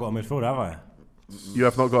like I haven't got a midfielder, have I? You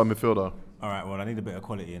have not got a midfielder. All right, well, I need a bit of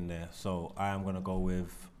quality in there. So I am going to go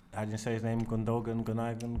with, how do you say his name? Gundogan?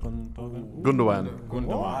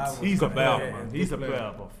 Gundogan. He's a player, man. He's a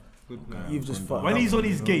player, bro. You've just fucked When up. he's on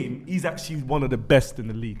his game, he's actually one of the best in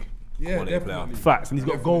the league. Yeah, definitely. Facts, and he's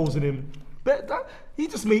got goals in him. But he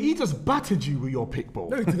just battered you with your pick, bro.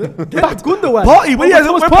 Get Gundogan. Party, when he has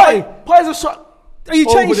Thomas when Partey. Partey's a shot. Are you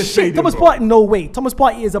over chatting the shit? stadium, Thomas bro. Partey, no way. Thomas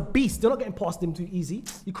Partey is a beast. You're not getting past him too easy.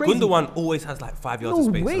 You crazy? Gundogan always has like 5 yards No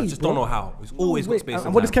of space. way, I just bro. don't know how. He's always got space.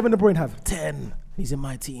 And what does Kevin De Bruyne have? 10. He's in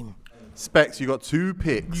my team. Specs, you got 2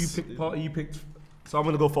 picks. You picked Partey, you picked. So I'm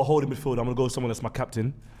gonna go for holding midfield. I'm gonna go with someone that's my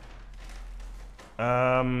captain.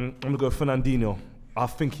 I'm gonna go Fernandinho. I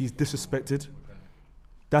think he's disrespected.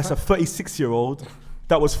 That's a 36-year-old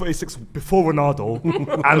that was 36 before Ronaldo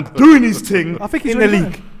and doing his thing I think he's in the really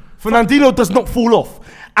league. Fernandinho does not fall off.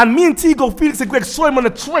 And me and Tego, Felix and Greg saw him on the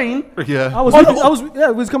train. Yeah. I was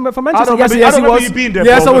coming back from Manchester. don't Yes, remember- yes, I don't he was. remember you being there,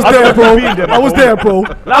 Yes, bro. I was I don't there, remember bro. you being there, I was bro. there, bro.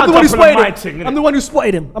 Now I'm the one who jumping on my spotted thing, him. innit? I'm the one who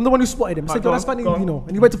spotted him. I'm the one who spotted him. Said, go "Yo, on, that's funny, go on. you know."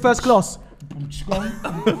 And he went to first class.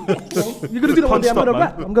 You're gonna do that one day. I'm gonna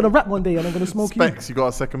rap. I'm gonna rap one day, and I'm gonna smoke you. Specs, you got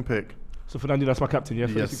a second pick. So Fernandinho, that's my captain, yeah?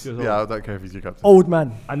 36 Yes. years old. Yeah, I don't care if he's your captain. Old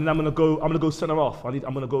man. And then I'm gonna go centre off. I'm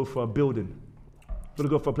gonna go for a building. I'm gonna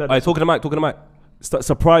go for a player Alright, talking to Mike. that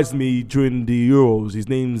surprised me during the Euros. His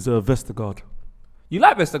name's Vestergaard. You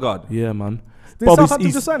like Vestergaard? Yeah, man. Did Bob,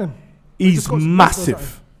 Southampton just sign him? he's just got-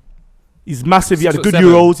 massive. He's massive. He had 6'7". good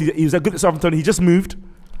Euros. He was a good at Southampton. He just moved. To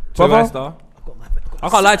Brother, Leicester. I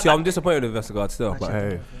can't lie to you, I'm disappointed with Vestergaard still. But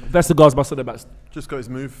hey, Vestergaard's my centre back. Just got his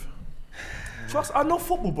move. Trust, I know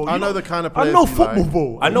football, bro. I You know the kind of I players know you football, like.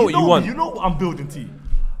 bro. I know what you me, want. You know what I'm building, T.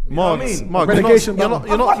 know what I Margs, mean? Margs, Relegation you're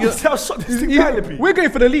battle. not, We're going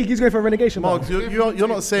for the league. He's going for relegation. Margs, you're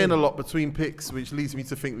not saying a lot between picks, which leads me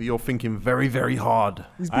to think that you're thinking very, very hard.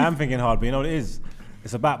 I am thinking hard, but you know what it is?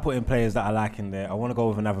 It's about putting players that I like in there. I want to go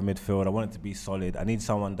with another midfield. I want it to be solid. I need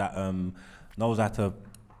someone that knows how to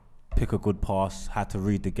pick a good pass, had to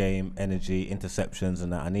read the game, energy, interceptions,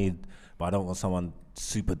 and that. But I don't want someone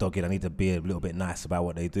super dogged. I need to be a little bit nice about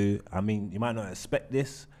what they do. I mean, you might not expect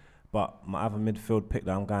this, but my other midfield pick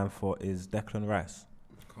that I'm going for is Declan Rice.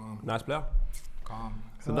 Calm. Nice player. Calm.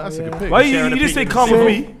 So that's a good pick. Why you didn't say calm with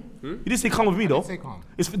me? Hmm? You didn't say calm with me though. Say calm.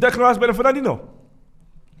 Is Declan Rice better than Fernandinho?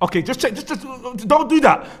 Okay, just check. Just don't do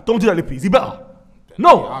that. Don't do that, Lippy. Is he better?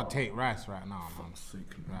 No. I'll take Rice right now, man.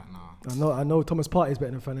 Right now. I know Thomas Partey is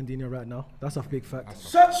better than Fernandinho right now. That's a big fact.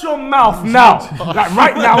 Shut your mouth now. Like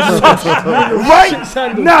right now.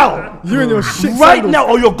 Right now. You and your shit Right now,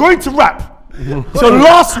 or you're going to rap. So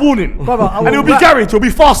last warning. Brother, I And will it'll be rap. garage. It'll be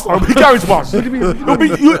faster. It'll be garage bars.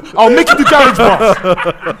 I'll make you do garage bars.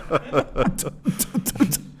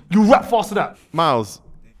 You rap faster than that. Miles,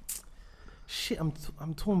 Shit,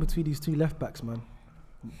 I'm torn between these two left backs, man.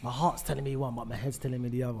 My heart's telling me one, but my head's telling me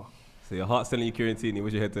the other. So your heart's telling you Curentini.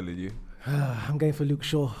 What's your head telling you? I'm going for Luke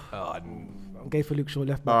Shaw. Oh, I'm going for Luke Shaw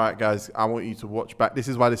left back. all right, guys, I want you to watch back. This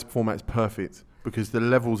is why this format is perfect, because the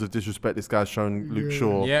levels of disrespect this guy's shown Luke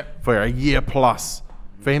Shaw Yep. for a year plus.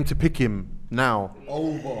 For him to pick him now,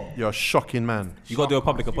 you're a shocking man. you got to do a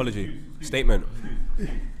public apology statement.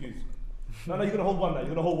 No, you're gonna hold one now.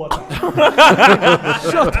 You're gonna hold one now.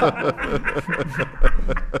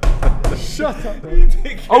 Shut up, bro.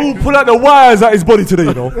 I will pull out the wires out his body today,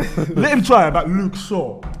 you know. Let him try about Luke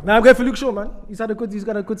Shaw. Now I'm going for Luke Shaw, man. He's got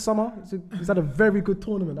a good summer. He's had a very good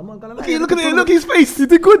tournament. I'm not gonna lie. Look at it. Look at his face. He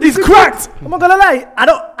did good. He's cracked. I'm not gonna lie.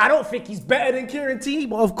 I don't think he's better than Curentini,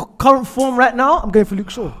 but of current form right now, I'm going for Luke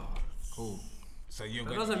Shaw. So you're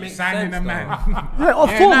doesn't make signing sense, a man. Yeah, of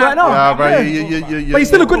form right now. Yeah, bro. But he's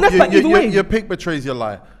still a good left back either way. Your pick betrays your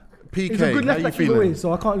lie. PK, He's a good how left you back either way, feeling?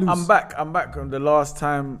 so I can't lose. I'm back from the last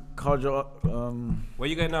time Carjo. Where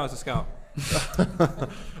you going now as a scout?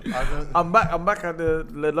 I'm back at the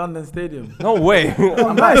London Stadium. No way.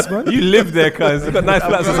 Oh, nice, man. You live there, cuz. You got nice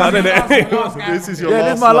flats inside, innit? This is your Yeah, last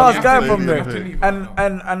this is my last guy London from there. Stadium pick.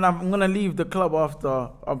 And I'm gonna leave the club after.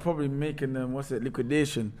 I'm probably making them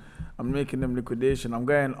liquidation. I'm making them liquidation. I'm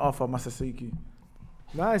going off of Masasuki.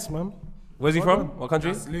 Nice, man. Where's he from? What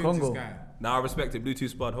country? Congo. Nah, I respect it. Bluetooth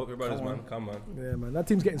spud. Hope your brothers, man. Come on. Yeah, man. That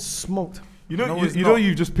team's getting smoked. You know, No, it's you know, not.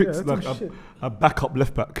 you've just picked Yeah, like that's shit. a backup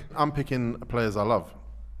left back. I'm picking players I love.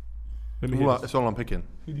 Let me hear this. It's all I'm picking.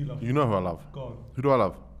 Who do you love? You know who I love. Go on. Who do I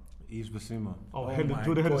love? Yves Bissouma. Oh,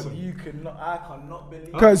 Jordan Henderson. I cannot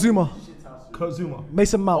believe. Kurt Zuma, Kurt Zuma.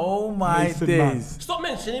 Mason Mount. Oh my Mason days. Stop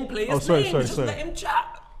mentioning players' Oh, sorry, names. sorry, Just sorry. let him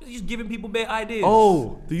chat. He's giving people bare ideas.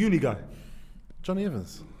 Oh, the uni guy. Johnny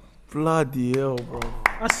Evans. Bloody hell, bro.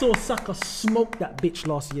 I saw Saka smoke that bitch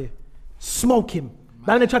last year. Smoke him.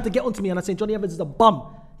 Then they tried to get onto me and I said, Johnny Evans is a bum.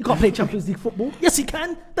 You can't play Champions League football. Yes, he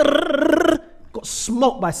can. Got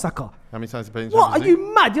smoked by Saka. How many times have you played in What? Are Champions League?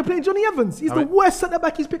 you mad? You're playing Johnny Evans. He's How the many- worst centre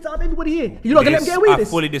back he's picked out of everybody here. You're not going to let him get away with this?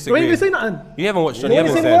 I fully You disagree. ain't going to say nothing. You haven't watched Johnny You ain't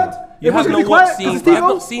Evans gonna say then. the word? You Everyone's have gonna not be quiet watched because seen. it's Tego? I've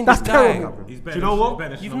not seen That's this guy. terrible. Do you know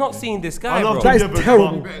what? You've not seen this guy, I love bro. That is Johnny Evans,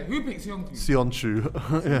 terrible. Who picks Young? Sion Chu.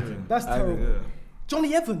 That's terrible.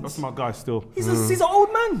 Johnny Evans. That's my guy still. He's an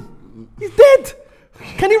old man. He's dead.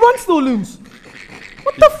 Can he run still, Loons?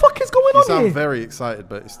 What the fuck is going You on sound here? very excited,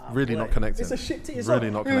 but it's really not connecting. It's a shit team. It's really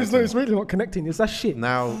not connecting. It's really not connecting. It's that shit.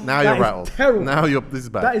 Now That you're is rattled. terrible. Now this is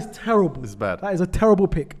bad. That is terrible. This is bad. That is a terrible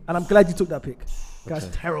pick. And I'm glad you took that pick. That's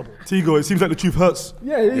terrible. Tego, it seems like the truth hurts.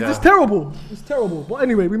 Yeah, it's Yeah. just terrible. It's terrible. But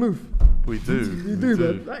anyway, we move. We do. We do,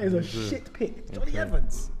 man. That is a shit pick. Johnny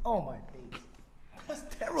Evans. Oh my days. That's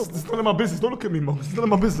terrible. It's none of my business. Don't look at me, Mo. It's none of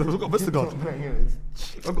my business. I've got Vestergaard.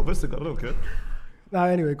 I've got Vestergaard. I don't care. Nah,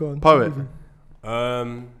 anyway, go on. Poet.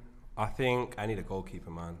 I think I need a goalkeeper,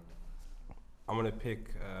 man. I'm gonna pick.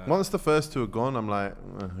 Once the first two are gone, I'm like,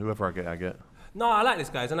 whoever I get, I get. No, I like this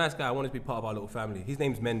guy. He's a nice guy. I want him to be part of our little family. His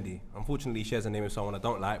name's Mendy. Unfortunately, he shares a name with someone I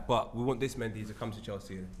don't like, but we want this Mendy to come to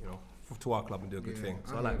Chelsea, you know, to our club and do a good thing.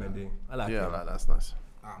 So I like Mendy. I like Yeah, him. like, that's nice.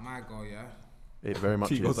 My goal, yeah. It very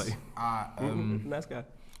much Tego's is. like, nice guy.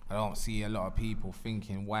 I don't see a lot of people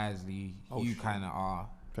thinking wisely. You kind of are.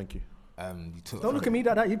 Thank you. You took Don't look at me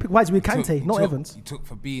like that. You pick Wisely with Kante, not Evans. You took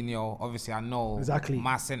Fabinho. Obviously, I know Exactly.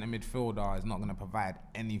 my centre midfielder is not going to provide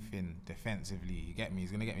anything defensively. You get me?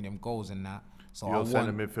 He's going to get me them goals and that. So Your I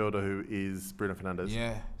centre want, midfielder who is Bruno Fernandes.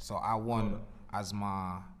 yeah. So I want as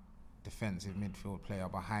my defensive midfield player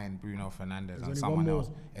behind Bruno Fernandes and only someone one else,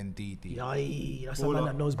 more. Ndidi. Yay, that's a man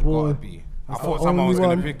that knows Gotta ball. be. I That's thought the someone was only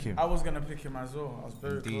going to one. pick him. I was gonna pick him as well. I was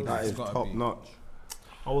very Indeed. close. That is gotta top be. notch.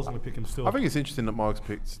 I was going to pick him still. I think it's interesting that Margs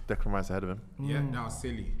picked Declan Rice ahead of him. Yeah, that was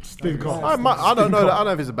silly. Stink off. I don't know. I don't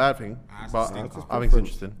know if it's a bad thing, That's but a stink I think it's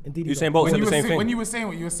interesting. Indeed, You saying Bolt said the same when thing? you were saying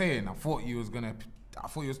what you were saying, I thought you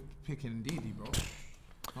was picking Ndidi, bro.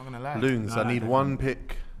 Not gonna lie. Loons, I need one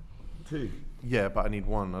pick Two. Yeah, but I need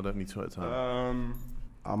one. I don't need two at a time.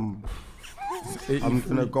 I'm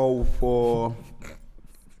gonna go for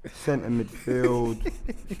centre midfield.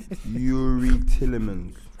 Yuri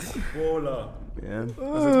Tillemans. Baller. Yeah.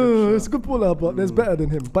 It's a good baller, but there's better than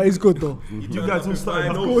him. But he's good though. You guys all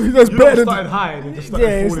started. There's better than. Started high and just Yeah,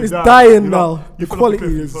 started it's falling down. dying You now. know, The you fell off quality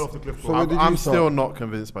cliff, you is. fell off the cliff, So bro. where did I'm you still start? not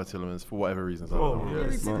convinced by Tillemans for whatever reasons. I don't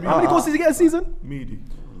know. How many goals did he get a season? Meaty.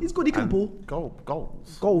 He's good. He can ball.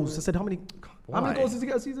 Goals. Goals. I said how many? How many Why? goals does he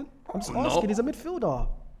get a season? I'm just asking. He's a midfielder.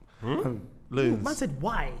 Loons. Man said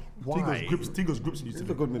why? Tigo's grips used to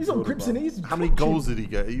be. He's on grips in it. He's How many goals did he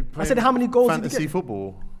get? Are you I said how many goals did he fantasy get?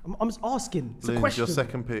 football? I'm just asking. It's a Loons, question. your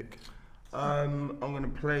second pick. I'm gonna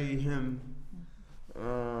play him.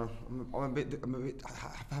 I'm a bit.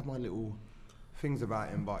 I've had my little things about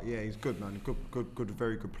him, but yeah, he's good, man. Good,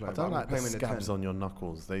 very good player. I don't But I'm like the playing him in scabs 10. on your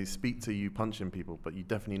knuckles. They speak to you punching people, but you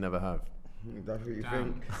definitely never have. That's what you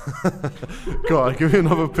think. Go on, give me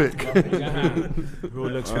another pick. Casual,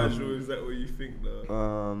 is that what you think,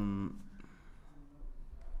 though?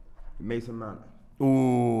 Mason Mount.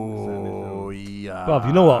 Ooh, yeah. Bruv,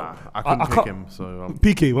 you know what? I couldn't pick can't- him, so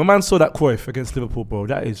PK, when man saw that Cruyff against Liverpool, bro,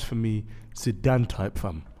 that is for me Zidane type,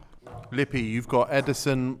 fam. Lippy, you've got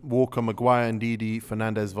Edison, Walker, Maguire, and Didi,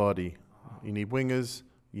 Fernandez, Vardy. You need wingers.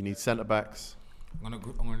 You need centre backs. I'm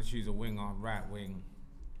gonna choose a winger, right wing.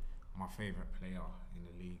 My favourite player in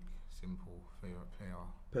the league. Simple favourite player.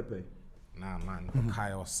 Pepe. Nah, man.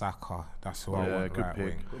 Bukayo Saka. That's who I Yeah, want good right pick.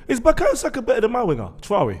 wing. Is Bukayo Saka better than my winger,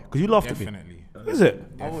 Traore? Because you laughed at me. Definitely. Is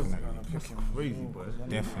it? Definitely. Crazy, boy.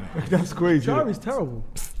 Definitely. That's crazy. Traore's terrible.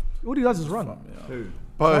 All he does is run.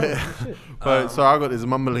 But so I got this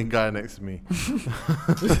mumbling guy next to me.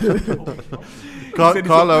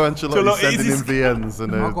 Carlo Ancelotti sending in VNs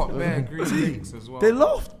and I got bare green ticks as well. They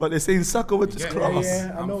laughed, but they're saying Saka was just class.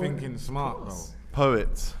 yeah. I I'm know thinking smart, bro.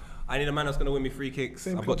 Poet. I need a man that's going to win me free kicks.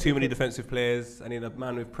 I've got too many defensive players. I need a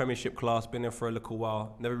man with Premiership class, been there for a little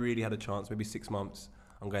while, never really had a chance, maybe 6 months.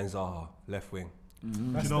 I'm going Zaha, left wing.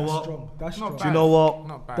 That's, you know what? Strong. That's Not strong. bad. Do you know what?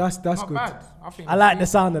 Not bad. That's Not good. bad. think I like the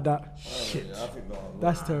sound of that.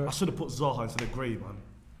 That's I terrible. should have put Zaha instead of Gray, man.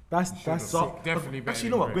 That's Zaha, Definitely better Actually,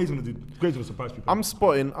 you know what? than Gray's gonna do. Gray's gonna surprise people. I'm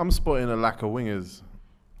spotting a lack of wingers.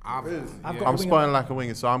 I've I'm got spotting a lack of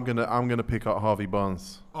wingers, so I'm gonna pick up Harvey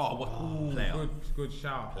Barnes. player. Good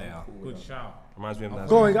shout. Good shout. Reminds me of that.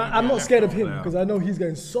 going. I'm not scared of him because I know he's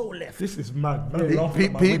going so left. This is mad. Man, laughing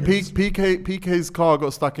at my PK's car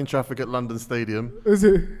got stuck in traffic at London Stadium, Is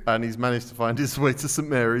it? and he's managed to find his way to St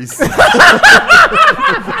Mary's.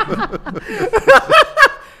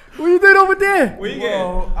 What are you doing over there?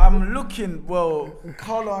 Well, I'm looking. Well,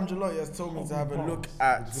 Carlo Ancelotti has told me to have a look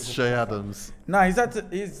at. Shay Adams. Nah,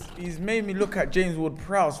 he's made me look at James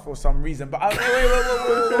Ward-Prowse for some reason. But wait,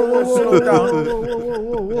 slow down.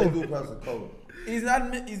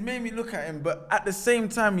 He's made me look at him, but at the same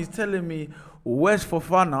time, he's telling me West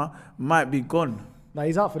Fofana might be gone. Nah,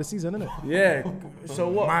 he's out for the season, isn't it? Yeah. So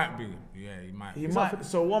what? Might be. Yeah, he might. He might.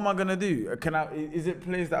 So what am I gonna do? Is it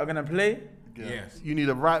players that are gonna play? Yes. You need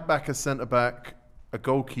a right back, a centre back, a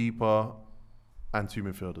goalkeeper, and 2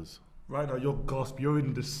 midfielders. Right now, you're gasp. You're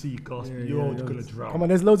in the sea, gasp. You're gonna drown. Come on,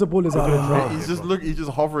 there's loads of ballers out there. He's just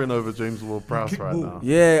hovering over James Ward-Prowse right now.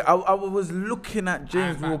 Yeah, I was looking at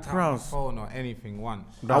James I haven't tapped my Ward-Prowse. phone or anything once.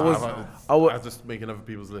 I was. I'm just making other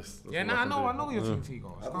people's lists. That's Yeah, all nah, can do. I know your team,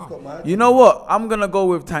 Tego. It's calm. You know what? I'm gonna go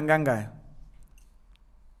with Tanganga.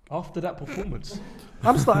 After that performance,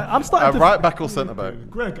 I'm starting to Right back or centre back?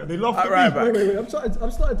 Greg, they laughed at Right me. back. wait.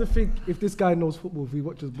 I'm starting to think if this guy knows football, if he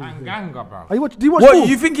watches ball. Tanganga, bro. Are you watch? Do you watch What? ball?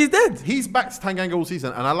 You think he's dead? He's backed Tanganga all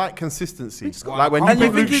season, and I like consistency. got Like when you And you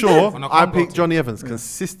pick think Luke he's Shaw, dead? On a I combo pick team. Johnny Evans.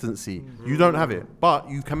 Consistency. You don't have it, but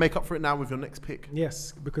you can make up for it now with your next pick.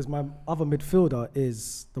 Yes, because my other midfielder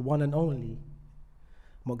is the one and only.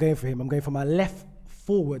 I'm not going for him. I'm going for my left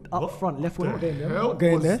forward, up front, left wing. I'm not going there. I'm not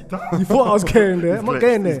going there. You thought I was going there. I'm not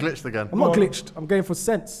going there. He's glitched again. I'm not glitched. I'm going for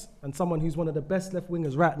sense and someone who's one of the best left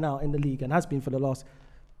wingers right now in the league and has been for the last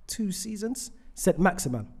 2 seasons. Saint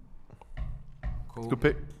Maximan. Cool. Good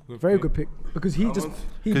pick. Very good pick because he Because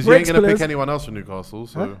you ain't breaks going to players. pick anyone else from Newcastle.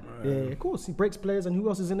 So Huh? Yeah, of course he breaks players. And who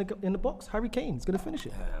else is in the box? Harry Kane's going to finish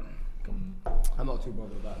it. I'm not too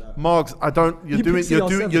bothered about that. Margs, I don't. You're You pick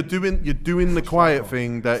CR7. you're doing the quiet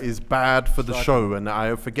thing that is bad for the show, and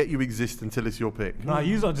I forget you exist until it's your pick. Nah,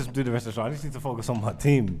 you don't just do the rest of the show. I just need to focus on my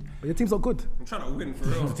team. But your team's not good. I'm trying to win for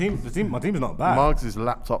real. My team's not bad. Margs is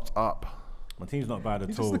laptopped up. My team's not bad He's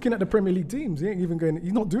at just all. looking at the Premier League teams. He ain't even going.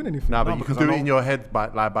 He's not doing anything. Nah, but you because can do I it know- in your head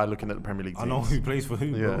by looking at the Premier League I teams. know who plays for who.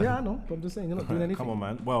 Yeah. Bro. Yeah, I know. But I'm just saying you're not doing anything. Come on,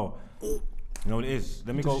 man. Well, you know what it is.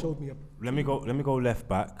 Let me just go. showed me Let me go left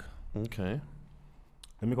back. Okay.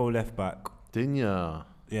 Let me go left back. Dinya.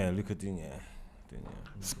 Yeah, Luca Digne.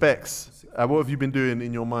 Specs. What have you been doing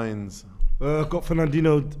in your minds? Got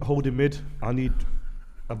Fernandinho holding mid. I need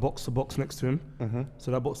a box-to-box next to him.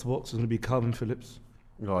 So that box-to-box is going to be Calvin Phillips.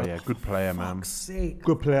 Oh yeah, good player, man.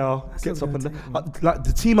 Good player. Gets up and down. Like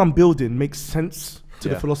the team I'm building makes sense to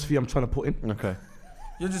the philosophy I'm trying to put in. Okay.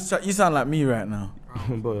 You sound like me right now.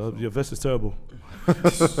 But your vest is terrible.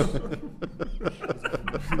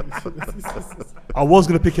 I was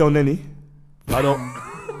going to pick El Neni. I don't.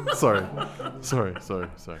 Sorry. He's going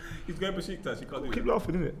Besiktas. You can't do Keep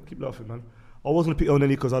laughing, innit? Keep laughing, man. I was going to pick El Neni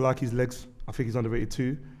because I like his legs. I think he's underrated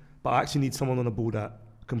too. But I actually need someone on the ball that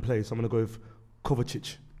can play. So I'm going to go with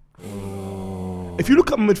Kovacic. If you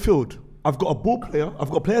look at my midfield, I've got a ball player. I've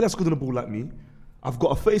got a player that's good on the ball like me. I've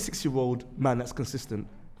got a 36-year-old man that's consistent.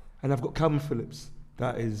 And I've got Calvin Phillips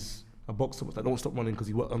that is a boxer that don't stop running because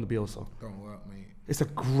he worked on the Bielsa. Don't work, mate. It's a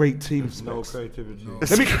great team, Specs. No creativity.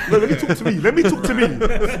 Let me talk to me. Let me talk to me.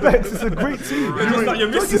 Specs, it's a great team.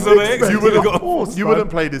 You wouldn't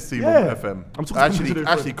play this team on FM. I'm talking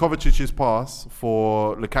Actually, Kovacic's pass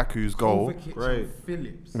for Lukaku's goal. Great.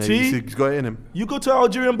 Phillips. Maybe he's got it in him. You go to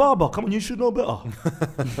Algerian barber. Come on, you should know better.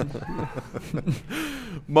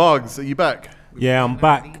 Margs, are you back? Yeah, I'm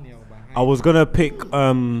back. I was gonna pick.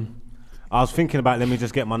 I was thinking about let me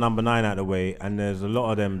just get my number 9 out of the way, and there's a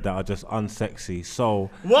lot of them that are just unsexy. So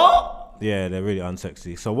What? yeah, they're really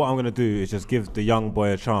unsexy. So what I'm gonna do is just give the young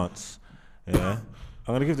boy a chance. Yeah,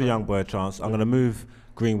 I'm gonna give the young boy a chance. I'm gonna move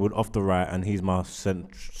Greenwood off the right, and he's my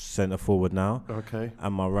centre forward now. Okay.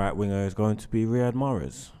 And my right winger is going to be Riyad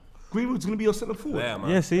Mahrez. Greenwood's going to be your centre forward? Yeah,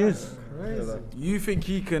 man. Yes, he is. You think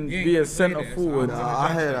he can be a centre forward?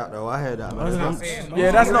 I hear that though. I hear that. Man.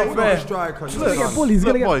 Yeah, that's not fair. He's gonna get bullied. He's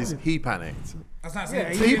gonna get. Boys, he panicked. That's not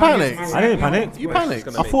saying. He panicked. I didn't panic. You panicked.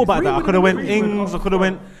 I thought about that. I could have went Ings. I could have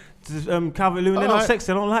went Calvert-Lewin. They're not Alright.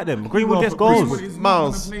 sexy. I don't like them. Greenwood gets goals.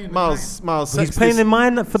 Miles. He's playing in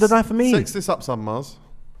mine for the night for me. Sex this up some, Miles.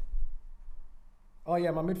 Oh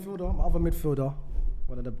yeah, my midfielder, my other midfielder,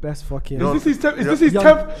 one of the best fucking. Is this his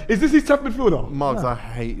 10th midfielder? Margs, I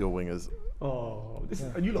hate your wingers. Oh,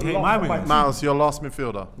 and you lot Hate laugh my at wingers. Miles, your last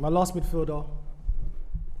midfielder. My last midfielder.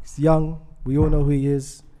 He's young. We all know who he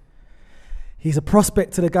is. He's a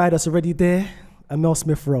prospect to the guy that's already there. Amel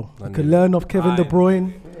Smith-Rowe. I could learn off Kevin De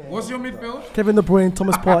Bruyne. What's your midfield? Kevin De Bruyne,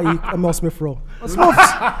 Thomas Partey, Amel Smith-Rowe.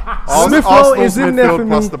 Arsenal's is in there for midfield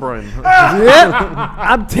plus me. De Bruyne. Yeah,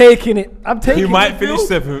 I'm taking it. I'm taking He it. might finish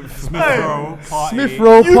 7th. Smith-Rowe,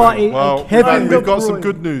 Smith-Rowe, Partey, Well, and Kevin De we've got some Bruyne.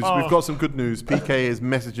 good news. We've got some good news. PK is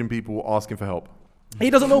messaging people asking for help. He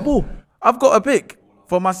doesn't know ball. I've got a pick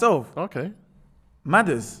for myself. Okay.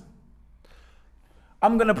 Madders.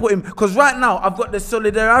 I'm gonna put him because right now I've got the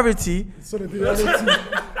solidarity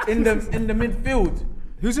in the midfield.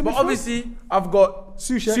 Who's in But midfield? obviously I've got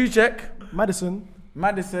Soucek. Madison,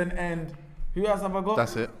 Madison. and who else have I got?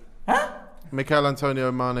 That's it. Huh? Mikel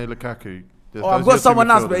Antonio, Mane, Lukaku. Oh, I've got someone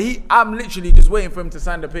else, but I'm literally just waiting for him to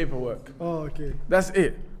sign the paperwork. Oh, okay. That's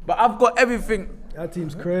it. But I've got everything. That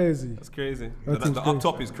team's crazy. That's crazy. That The team's up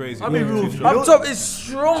top is crazy. I mean, Yeah. real- Up top is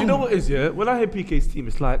strong. Do you know what it is, yeah? When I hear PK's team,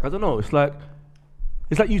 it's like, I don't know, it's like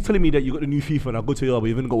you telling me that you got the new FIFA and I go to your but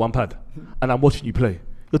you've only got one pad and I'm watching you play.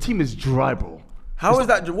 Your team is dry, bro. How is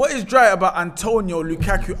that? What is dry about Antonio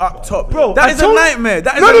Lukaku up top? Bro, that is a nightmare.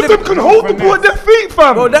 That is none a of them can hold the ball at their feet,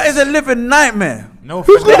 fam. Bro, that is a living nightmare. No,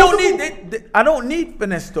 They don't need. I don't need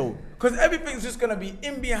finesse though, because everything's just gonna be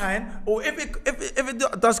in behind. Or if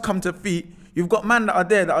it does come to feet, you've got men that are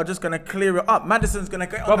there that are just gonna clear it up. Madison's gonna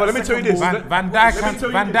get. Brother, let me tell you this. Van Dijk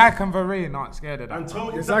and Varane aren't scared of that.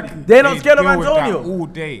 Exactly. They're not scared of Deal with that Antonio. all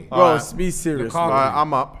day. Bro, Alright. be serious. Lukaku. All right,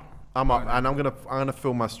 I'm up, and I'm gonna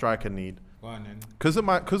fill my striker need. Go on then.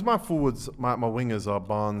 Because my forwards, my wingers are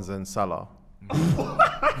Barnes and Salah.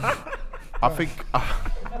 I think.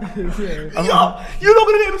 You're not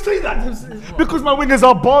gonna let him say that because my wingers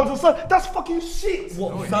are Barnes and Salah. That's fucking shit.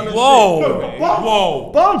 Whoa.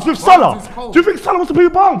 Barnes with Salah. Do you think Salah wants to play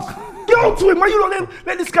with Barnes? Get on to him, man. You not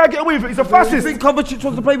let this guy get away with it. He's a fascist. think Kovacic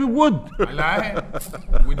wants to play with Wood? I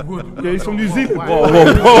like with Wood. Yeah, he's from New Zealand.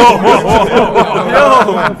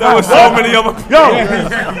 There were so many other.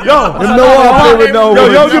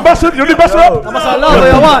 You bust up. Boom,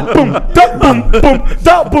 that boom, boom,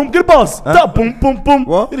 that boom. Get the boss. That boom, boom, boom.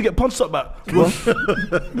 What? You need to get punched up back.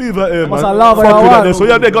 Leave that here, man. Must I love Fuck what I with that want. there. So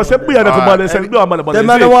yeah, they got said we had to buy this. No, man, The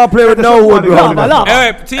man don't want to play with no wood, bro.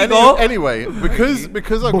 Anyway, Tego. Anyway,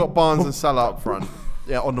 because I've got Barnes and Salah up front,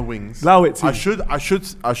 yeah, on the wings. Allow it, I team.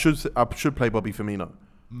 should play Bobby Firmino.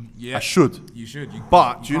 Yeah, I should. You should.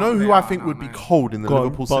 But do you know can't who play I out think now, would be man. cold in the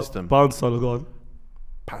Liverpool system? Barnes, Salah, go on.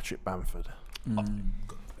 Patrick Bamford.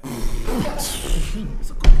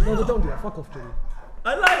 No, don't do that. Fuck off, Jimmy.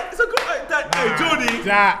 I like it's a good like that. Hey, Jordy.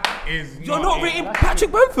 That is. You're not rating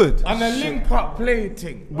Patrick Bamford. On the link-up play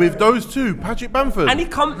thing. With those two, Patrick Bamford. And he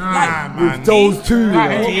come like Man, Those two,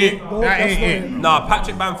 that you know. ain't it. That ain't it. Nah,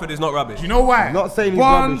 Patrick Bamford is not rubbish. You know why? Not saying he's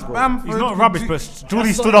One rubbish, bro. Bamford. He's not rubbish, but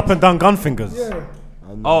Jordy stood up and done gun fingers. Yeah.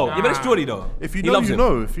 Oh, yeah, but it's Geordie though. If you He know, loves you him.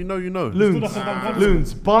 know. If you know, you know.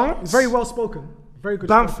 Loons, Barnes, Very well spoken. Very good.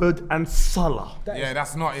 Bamford, and Salah. Yeah,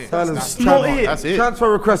 that's not it. Salah's That's not it. That's it.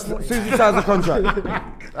 Transfer request. As soon as he signs the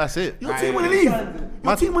contract. That's it. Your team want to leave.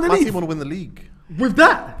 My Your team want to my team leave. want to win the league. With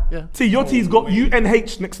that, T, your team's got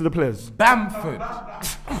UNH next to the players. Bamford.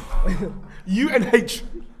 UNH,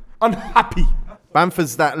 unhappy.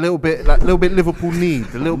 Bamford's that little bit Liverpool need,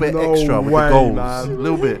 a little bit No extra with way, the goals, man. a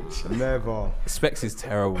little bit. Never. Specs is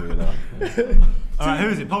terrible, you know. Alright, who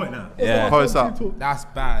is it? Poet now. Yeah. Post up. That's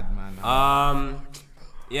bad, man.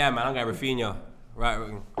 Yeah, man, I'm going Rafinha. Right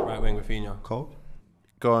wing Rafinha. Cold.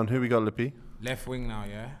 Go on, who we got, Lippy? Left wing now,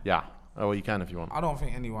 yeah? Yeah. Oh, well, you can if you want. I don't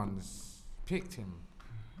think anyone's picked him.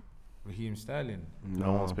 Raheem Sterling.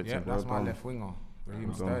 No one's picked Yeah, him. that's my left winger.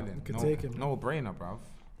 Raheem Sterling. could No, take him. no brainer, bruv.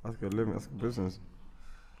 That's good living. That's good business.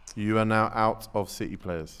 You are now out of City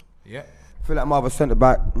players. Yeah. I feel like my other centre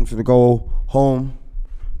back. I'm just gonna go home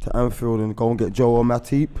to Anfield and go and get Joe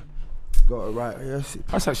Matip. Got it right. Yes.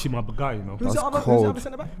 That's actually my guy, you know. who's the That's other? Who's the cold. other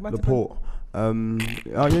centre back? Matip. Laporte.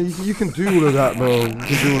 Yeah, you can do all of that, bro. You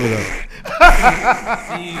can do all of that.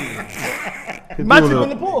 Matip on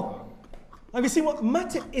Laporte. Have you seen what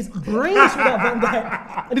Matip is brains without Van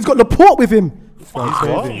Dijk, and he's got Laporte with him.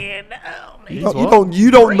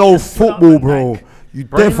 You don't know football, bro. You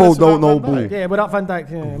defo don't know ball. Yeah, without Van Dijk,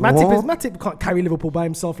 yeah. Matip can't carry Liverpool by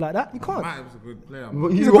himself like that. You can't. Matip's a good player. You a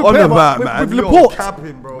got good on player, the but back, with- man. with You're Laporte.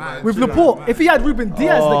 capping, bro. man. With Laporte, if he had Ruben Diaz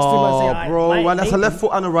next to him, I'd say, Oh, man, that's a left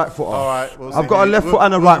foot and a right foot. All right. We'll I've see got a who- left we'll- foot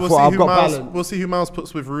and a we'll- right we'll foot. see I've who got Miles- balance. We'll see who Miles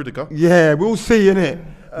puts with Rudiger. Yeah, we'll see, innit?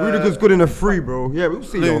 Rudiger's good in a free, bro. Yeah, we'll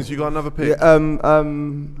see. Loons, though. you got another pick? Yeah, I'm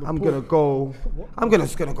gonna go.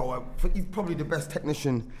 Just gonna go. He's probably the best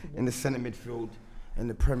technician in the centre midfield in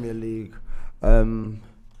the Premier League.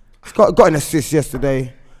 He's got an assist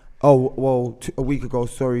yesterday. Oh well, a week ago.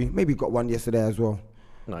 Sorry, maybe got one yesterday as well.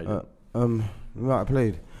 No, you didn't. We might have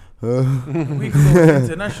played. We go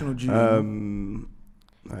international duty.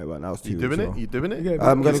 Right, now it's 2 You weeks doing ago. it? You doing it? Yeah,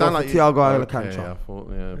 I'm You gonna sound go for like Thiago Okay, Alcantara.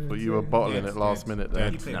 I thought you were bottling it last minute there.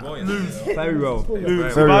 Very well.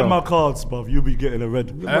 Loons, Very buy well. my cards, bruv. You'll be getting a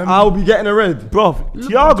red. I'll be getting a red. Bruv,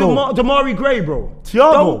 Thiago. Damari Gray, bro.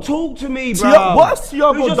 Thiago. Don't talk to me, bro. What's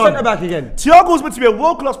Thiago Who's your done? centre back again? Thiago's meant to be a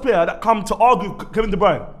world-class player that come to argue with Kevin De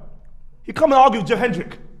Bruyne. He come and argue with Jeff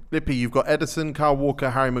Hendrick. Lippy, you've got Edison, Kyle Walker,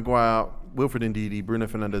 Harry Maguire, Wilfred Ndidi, Bruno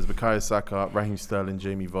Fernandes, Bukayo Saka, Raheem Sterling,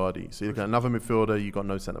 Jamie Vardy. So you look at another midfielder, you got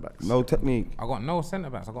no centre backs. No technique. I got no centre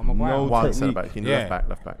backs. I got Maguire. No One technique. centre back. You need Yeah.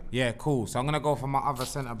 left back. Yeah, cool. So I'm gonna go for my other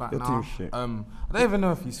centre back Your now. team's shit. I don't even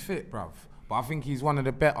know if he's fit, bruv. But I think he's one of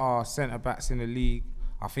the better centre backs in the league.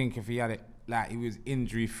 I think if he had it like he was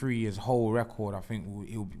injury free his whole record, I think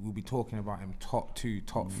we'll be talking about him top 2,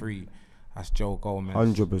 top 3. That's Joe Gomez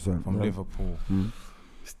 100%. from Liverpool.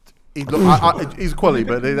 He's quality,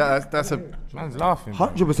 but that's a. Man's laughing.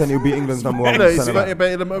 100% he'll be England's number one. No, it's centre back.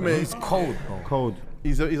 but at the moment He's cold, bro. Cold.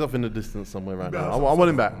 he's off in the distance somewhere right now. I want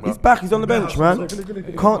him back. He's back. He's on the bench, man. He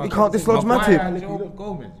can't dislodge Maguire Matip. and Joe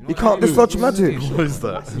Gomez. You know He what can't I mean? dislodge Matip. What is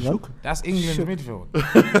that? That's England's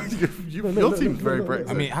midfield. Your team's very Brexit.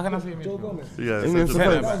 I mean, how can I say midfield? Yeah, England's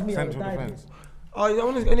central defence. defence. Central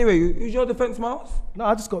defence. Anyway, who's your defence, Miles? No,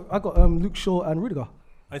 I got Luke Shaw and Rudiger.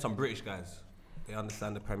 I need some British guys. They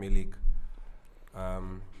understand the Premier League.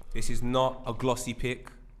 This is not a glossy pick.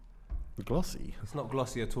 Glossy. It's not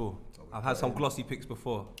glossy at all. I've had some glossy picks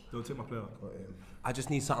before. Don't take my player. I just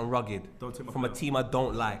need something rugged Don't take my from a player. team I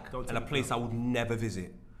don't like Don't take and a my place I would never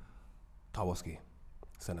visit. Tarkowski,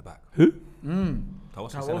 centre back. Who?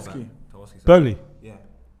 Tarkowski, centre back. Tarkowski. Tarkowski, centre Burnley. back. Yeah.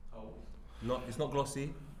 It's not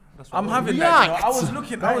glossy. That's I'm what having that. You know, I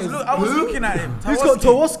was looking at him. Who's got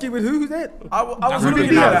Tarkowski with who? Who's that? I was That's looking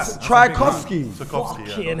Ruben at Diaz. that. Tchaikovsky. Tarkowski,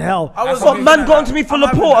 yeah. In hell. I was What looking man at gone that. to me for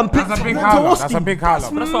Laporte and picked That's a big Tarkowski. howler. That's a big howler.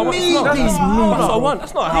 That's what I want. Me, That's these what I want.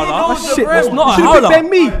 That's not a howler. That's shit. That's not a You should've howler.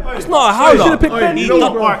 picked Ben Mee. That's not a howler. You should have picked Ben He Mee. No,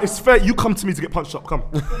 done- alright, it's fair. You come to me to get punched up. Come.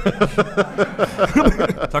 So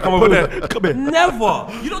I come over there. Come here. Never.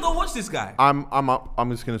 You don't watch this guy. I'm up.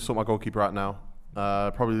 I'm just going to sort my goalkeeper out now.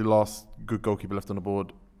 Probably the last good goalkeeper left on the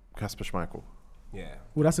board, Kasper Schmeichel. Yeah.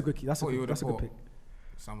 Well, that's a good. That's a What you good. would That's a have good thought? pick.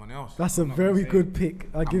 Someone else. That's a I'm not gonna very say good it. pick.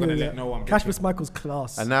 I give gonna it let that. no one pick Kasper him. Schmeichel's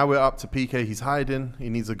class. And now we're up to PK. He's hiding. He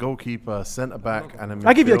needs a goalkeeper, centre back, and a midfielder.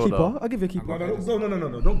 I give you a keeper. I give you a keeper.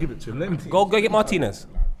 No. Don't give it to him. Let him. Go get Martinez.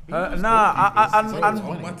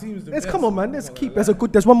 My team's the Let's best. come on, man. Let's keep.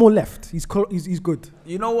 There's one more left. He's good.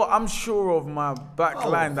 You know what? I'm sure of my back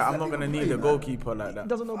line that I'm not gonna need a goalkeeper like He that.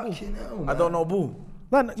 doesn't know ball. I don't know ball.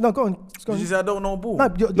 No, go on. Just go Did on. you say I don't know ball?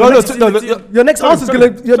 No, your next answer's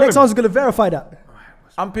gonna verify that.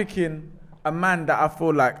 I'm picking a man that I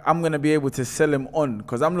feel like I'm gonna be able to sell him on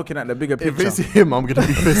because I'm looking at the bigger If picture. it's him, I'm gonna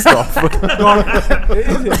be pissed off.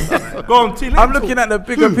 Go on, T. I'm looking at the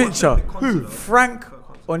bigger picture. Who? Frank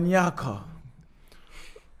Onyeka.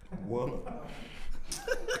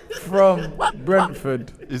 From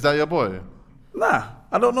Brentford. Is that your boy? Nah,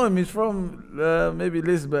 I don't know him. He's from maybe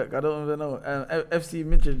Lisbeck. I don't even know. FC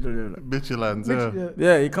Michelin. Michelin, yeah.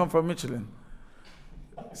 Yeah, he come from Michelin.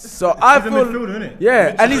 So I feel,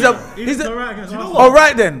 yeah, and he's all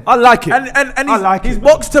right then. I like it. And he's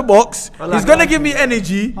box to box. He's gonna give me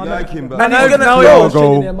energy. I like him, but And he's gonna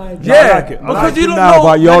Thiago. yeah, it. I because like you it don't now, know.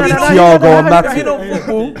 but you're the Thiago and Matip. You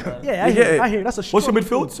know football. Yeah, You get it? I hear. That's a. What's your strong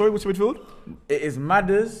midfield? Sorry, what's your midfield? It is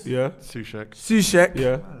Madders, Yeah. Sushek.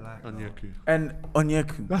 Yeah. Onyeku. and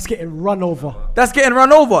Onyeka. That's getting run over. That's getting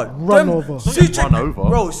run over. Run over. Suchek, Run over.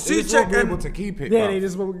 bro. Suchek Suchek able and to keep it. Yeah, bruv. they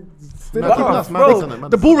just. That's bro, mad, isn't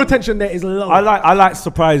it? The ball retention there is low. I like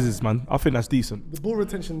surprises, man. I think that's decent. The ball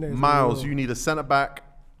retention there is Miles, low. you need a centre back,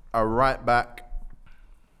 a right back.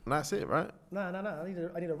 And that's it, right? No.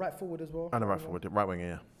 I need a right forward as well. And a right forward, right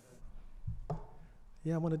winger, yeah.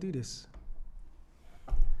 Yeah, I want to do this.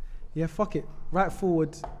 Yeah, fuck it. Right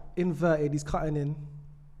forward, inverted. He's cutting in.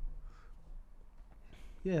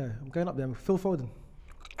 Yeah, I'm going up there. Phil Foden.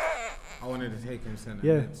 I wanted to take him centre.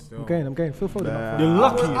 Yeah, mid still. I'm going. Phil Foden. Up You're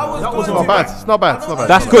lucky. It's not bad. It's not bad. It's not bad.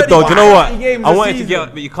 That's good though. Do you know what? games I a wanted to season.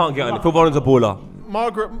 get, but you can't get on it. Phil Foden's a baller.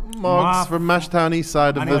 Margs from Mashtown, east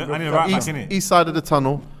side of I need a right back, innit? east side of the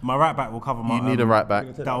tunnel. My right back will cover my. You need a right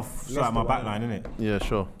back. That'll sort out my back line, innit? Yeah,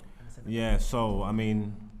 sure. Yeah, so, I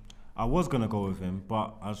mean, I was going to go with him,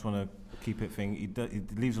 but I just want to keep it thing. He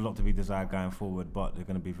leaves a lot to be desired going forward, but they're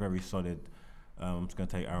going to be very solid. I'm just going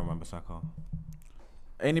to take Aaron Wan-Bissaka.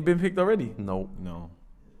 Ain't he been picked already? No.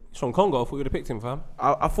 He's from Congo. I thought you would have picked him, fam.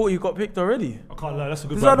 I thought you got picked already. I can't lie. That's a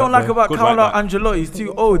good. This is what I don't like about Good Carlo right back. Ancelotti. He's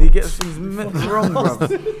too old. He gets things wrong, bro.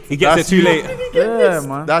 He gets That's it too you. late. Yeah,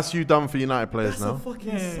 man. That's you done for United players now.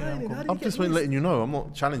 fucking signing. How did I'm he just get this? letting you know. I'm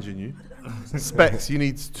not challenging you. Specs, you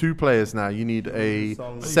need 2 players now. You need a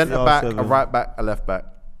centre back, a right back, a left back.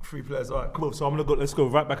 3 players. All right, come on. So I'm gonna go. Let's go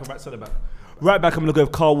right back and right centre back. Right back. I'm gonna go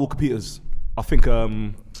with Carl Walker-Peters. I think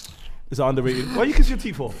is that underrated? Why you kiss your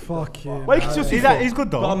teeth for? Fuck yeah. Why you kiss your teeth for? He's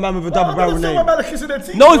good though. Got a man with a double barrel name.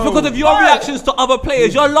 No, it's because of your reactions to other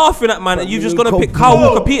players. You're laughing at man, and you've just gonna pick Kyle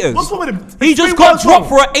Walker-Peters. What's wrong with him? He just got dropped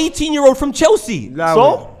for an 18-year-old from Chelsea.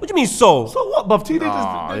 So? What do you mean so? So what, bruv? Teenagers.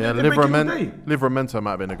 Ah, yeah, they make it all day. Livermento might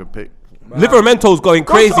have been a good pick. Livermento's going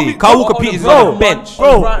tell crazy. me- Kyle Walker-Peters is on the bench.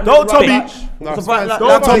 Bro, don't tell me. No,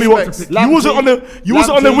 Don't tell me what to pick. You wasn't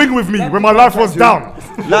on the wing with me when my life was down.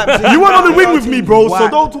 Leipzig. You weren't on the wing with me, bro. So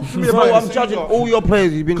Whack. don't talk to me Bro, about I'm it. judging all your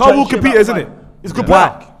players. You've been Carl chatting shit Walker-Peters, about isn't it? He's a good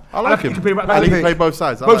Whack. player. I like him. He can play right I think he back. can play both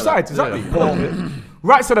sides. I Both like sides, that. exactly. Yeah.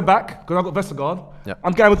 Right centre back, because I've got Vestergaard. Yeah.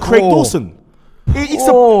 I'm going with Craig Dawson.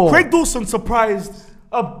 Craig Dawson surprised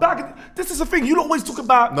a bag. This is the thing. You don't always talk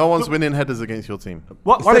about. No one's winning headers against your team.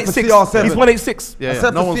 What? Except for 186. CR7. He's 186. Yeah,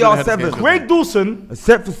 Except no for one's winning headers CR7. against your Craig team. Dawson.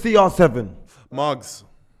 Except for CR7. Margs,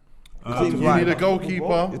 Your team's you right. need a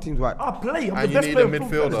goalkeeper Your team's right. I play. I'm and the you best need player a in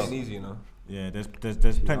football. midfielder. Easy, you know. Yeah, there's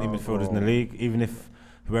plenty of midfielders in the league. Even if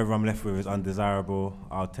whoever I'm left with is undesirable,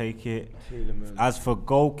 I'll take it. As for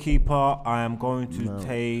goalkeeper, I am going to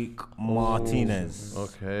take Martinez.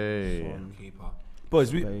 Okay.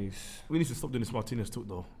 Boys, we need to stop doing this Martinez talk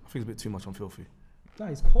though. I think it's a bit too much on Filthy. Nah,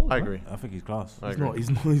 he's cold. I man. agree. I think he's class. I He's agree. not. He's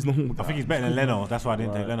not. I think he's better than Leno. That's why I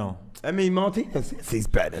didn't take Leno. I mean, Martinez. He's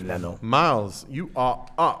better than Leno. Miles, you are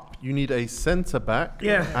up. You need a centre back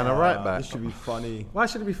Yeah. and a right back. This should be funny. Why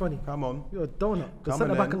should it be funny? Come on. You're a donut. The Come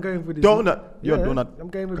centre on back then. I'm going with is Donut. You're a donut. I'm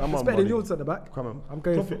going with. Come It's on, better than buddy. your centre back. Come on. I'm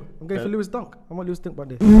going for Lewis Dunk. I want Lewis Dunk back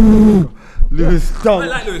there. Lewis I Dunk.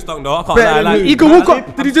 like Lewis Dunk though. I can't Better lie. I than like Lewis. Igor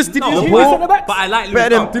Walker. Did he just? Did No, you but- hear his centre back? But I like Lewis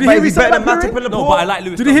Better Dunk. than. Did he hear his Better than centre-back Matip in the No, but I like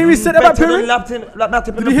Lewis Did you hear Dunk. his centre back Better period? than Matip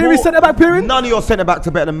in Did you hear his centre back period? None of your centre backs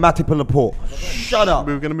are better than Matip and Laporte. Shut up.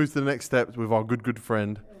 We're going to move to the next step with our good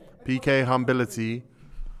friend, PK Humbility.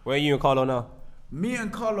 Where are you and Carlo now? Me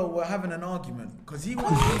and Carlo were having an argument because he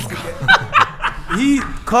wants me to get.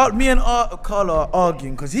 Me and Carlo are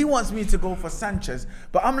arguing because he wants me to go for Sanchez,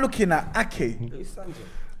 but I'm looking at Ake.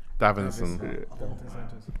 Davinson.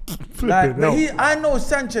 Like, but I know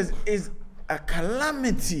Sanchez is a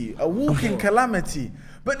calamity, a walking calamity.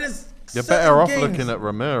 But there's You're certain better off games- looking at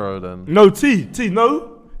Romero then. No, T,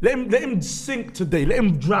 no. Let him sink today. Let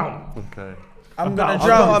him drown. Okay. I'm gonna I've got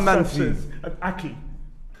drown. a man for you. And Aki.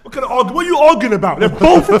 What are you arguing about? They're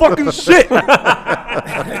both fucking shit.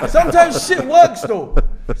 Sometimes shit works though.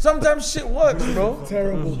 Sometimes shit works, bro.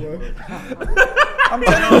 Terrible, bro. I'm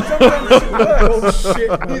telling you, sometimes shit works. Oh shit,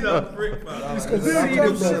 man. He's a freak, man.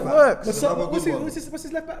 Sometimes shit works. What's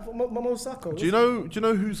his left back for Momosako? Do you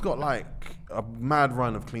know who's got like a mad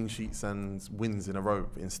run of clean sheets and wins in a row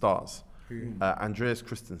in stars? Andreas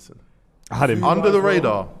Christensen. I had him. Under the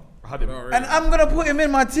radar. And I'm gonna put him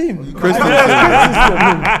in my team. Christensen.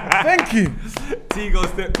 Thank you. Tego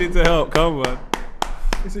stepped in to help. Come on.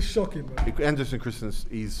 This is shocking, man. Anderson Christensen,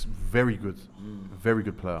 he's very good. Very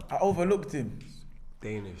good player. I overlooked him.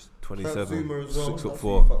 Danish, 27, Zuma as well.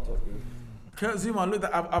 6'4". Kurt Zuma, look,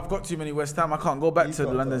 I've got too many West Ham. I can't go back to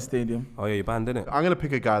the London Stadium. Oh yeah, you banned, didn't it? I'm going to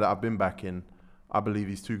pick a guy that I've been backing. I believe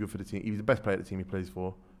he's too good for the team. He's the best player at the team he plays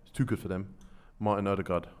for. He's too good for them. Martin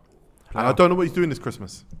Odegaard. And I don't know what he's doing this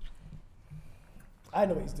Christmas. I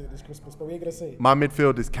know what he's doing this Christmas, but we ain't gonna say it. My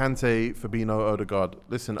midfield is Kante, Fabinho, Odegaard.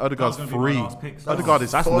 Listen, Odegaard's That was gonna be free. my last pick, so- Odegaard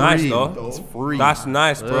is That's free. nice, though. It's free. That's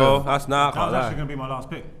nice, bro. That's nice. I That can't was lie. actually going to be my last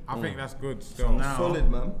pick. I think that's good still. Now, Solid,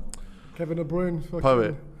 man. Kevin De Bruyne, fucking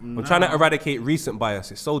Poet. I'm trying to eradicate recent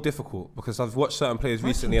bias. It's so difficult because I've watched certain players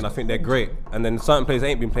recently and I think they're great, and then certain players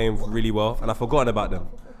ain't been playing really well, and I've forgotten about them.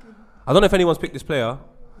 I don't know if anyone's picked this player.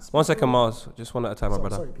 1 second, Mars. Just one at a time, my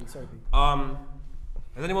brother. Sorry, Pete.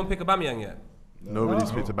 Has anyone picked Aubameyang yet?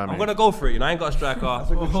 Nobody's picked a I'm Bammy. gonna go for it. You know, I ain't got a striker. I'm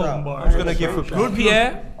just gonna give good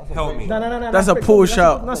Pierre. Help me. No. That's a poor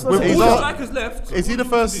shout. That's With He's all the not- strikers left. Is he the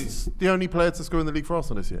first, the only player to score in the league for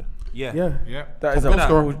Arsenal this year? Yeah. Yeah. yeah. That is Look at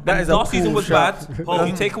a poor. that. That And is a last season poor was shout. bad. Oh,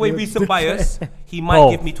 you take away recent bias, he might Paul.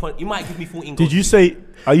 give me 20. He might give me 14 goals. Did you say?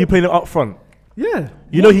 Are you playing it up front? Yeah.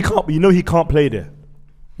 You know he can't. You know he can't play there.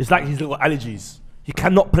 It's like he's little allergies. He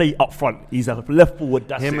cannot play up front. He's a left forward.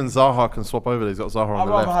 That's Him it. and Zaha can swap over. He's got Zaha on I'd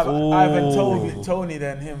the rather left. have Ivan Tony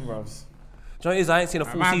than him, bros. Do you know what it is? I ain't seen a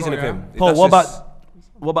full Man, season of yeah. him. Paul, That's what just-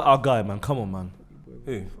 about our guy, man? Come on, man.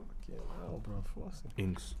 Who?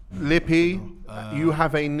 Ings. Lippy, you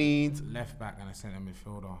have a need. Left back and a centre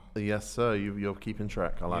midfielder. Yes, sir. You're keeping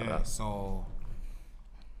track. I like Yeah, that. so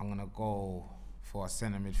I'm gonna go for a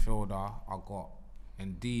centre midfielder. I got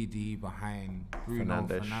Ndidi behind Bruno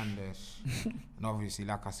Fernandes. And obviously,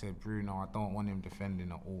 like I said, Bruno, I don't want him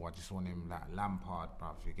defending at all. I just want him like Lampard,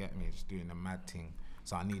 bruv. You get me? Just doing the mad thing.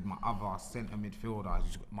 So I need my other centre midfielder,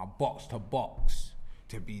 just my box to box,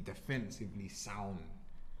 to be defensively sound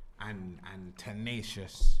and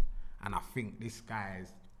tenacious. And I think this guy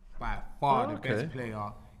is by far the best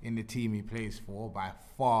player in the team he plays for. By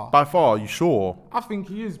far. By far, you sure? I think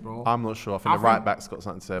he is, bro. I'm not sure. I think I the right think- back's got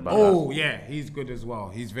something to say about that. Oh yeah, he's good as well.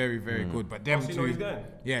 He's very, very good. But them so you know two, he's going?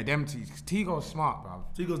 yeah, them two. Tego's smart, bro.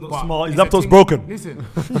 Tego's not But smart. His it's a laptop's thing- broken. Listen,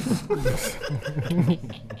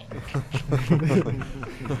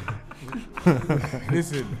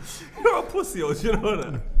 listen. You're a pussy, or you know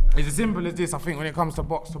that? It's as simple as this. I think when it comes to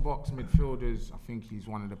box midfielders, I think he's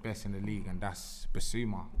one of the best in the league, and that's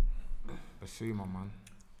Basuma. Basuma, man.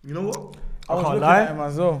 You know what? I was can't looking lie. at him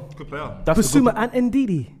as well. Good player. That's a good- Basuma and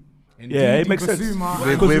Ndidi. Yeah, it makes sense. Basuma,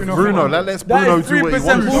 With Bruno Bruno, Fernandes. let's That Bruno is do what he 3%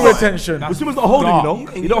 wants. ball retention. Basuma's not holding, you know.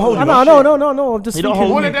 You don't hold. No, You no. I'm just You don't thinking.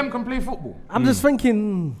 hold All me. of them can play football. I'm just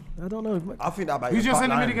thinking. I don't know. I think that about Who's your back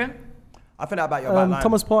centre mid line. again? I think that about your back line.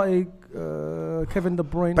 Thomas Partey, Kevin De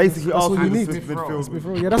Bruyne. Basically, that's what you Arsenal need. is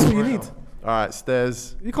midfield. Yeah, that's what you need. All right,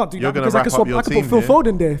 Stairs. You can't do You're that gonna because I wrap can up swap. your I can put team Phil here.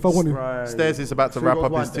 Foden there if I want to. Right. Stairs is about to Two wrap goals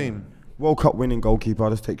up his wide then. team. World Cup winning goalkeeper. I'll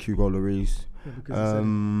just take Hugo Lloris. because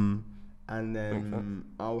And then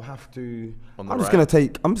I'll have to. On the I'm just right.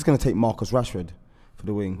 gonna take Marcus Rashford for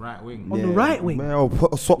the wing. Right wing. On the right wing? Well,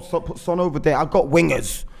 put Son over there. I got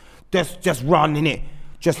wingers. Just run in it.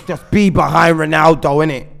 Just be behind Ronaldo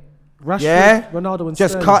in it. Rashford, Yeah. Ronaldo, and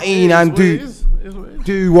Just Sterling. cut in and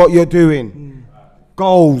do what you're doing.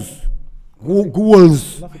 Goals.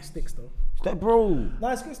 Goals. Nothing sticks though. Bro. No,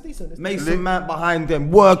 it's decent. It's Mason Mount behind them,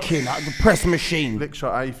 working at the press machine.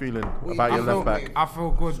 Lickshot, how you feeling about your left back? I feel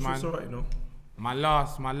good, man. It's alright, you know. My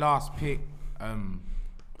last pick,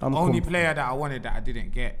 only player that I wanted that I didn't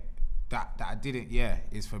get, that I didn't,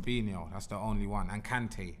 is Fabinho. That's the only one. And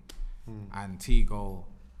Kante. And Tego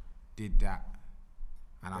did that.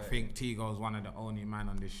 And I think Tego's one of the only man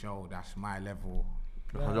on this show that's my level.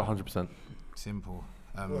 100%. Simple.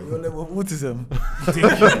 Your level of autism.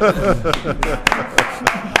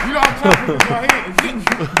 You know I'm clapping with your head.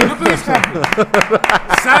 Look who's clapping.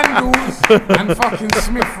 Sandals and fucking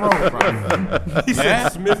Smith Rowe, bro. He said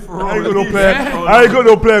Smith Rowe. I ain't got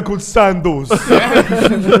no player called Sandals. So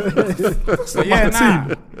yeah,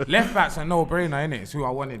 nah. Left back's a no-brainer, innit? It's who I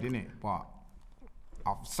wanted, innit? But I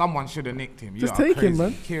Someone should have nicked him. You Just lot are take him, crazy.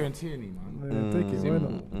 man. Kieran Tierney, man. Yeah, take it. Why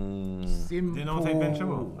not? Simple. Did no one take Ben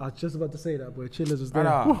Chilwell? I was just about to say that, boy. Chillers was there.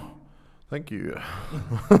 Brother, Thank you.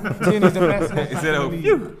 Tierney's the best left back in the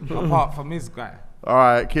league, apart from this guy. All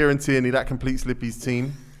right, Kieran Tierney, that completes Lippy's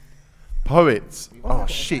team. Poets. Oh,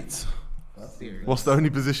 shit. What's the only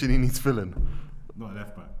position he needs filling? Not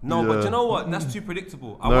left back. No, Yeah. but you know what? That's too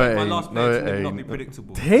predictable. I No, want it my ain't. last No, player it to not ain't. be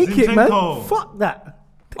predictable. Take it, man. Zinchenko. Fuck that.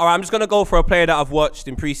 All right, I'm just going to go for a player that I've watched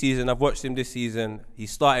in pre-season. I've watched him this season. He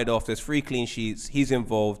started off, there's 3 clean sheets. He's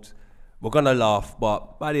involved. We're going to laugh,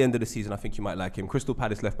 but by the end of the season, I think you might like him. Crystal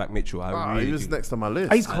Palace left back Mitchell. I He really was do. next on my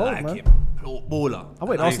list. He's I cold, like man. him. Baller. I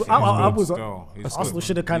went Nice, Arsenal. I he's was. good still. He's Arsenal good.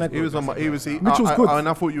 should have kind of. He was on my. Mitchell's good. And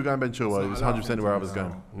I thought you were going Ben Chilwell. He was 100% where I was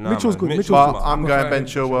going. Nah, Mitchell's man. good, Mitchell's But good. I'm going Ben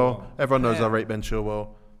prefer Chilwell. Everyone knows I rate Ben Chilwell.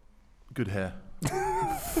 Good hair.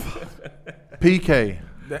 PK.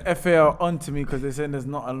 The FA are on to me because they're saying there's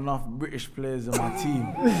not enough British players on my team.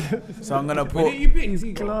 So I'm gonna put.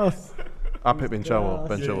 He's class. I pick Ben Chilwell.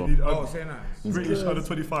 Ben Chilwell. Oh, say nice. British under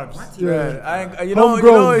 25s. Yeah, I ain't, you know,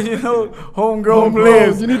 homegrown Homegrown.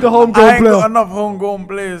 players. You need the homegrown I ain't player. got enough homegrown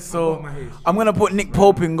players, so I'm gonna put Nick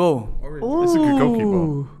Pope in goal. That's a good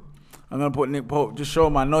goalkeeper. I'm gonna put Nick Pope. Just show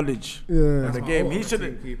my knowledge Yeah. of the game. He should.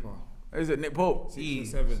 Keeper. Is it Nick Pope?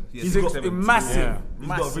 He's He's massive.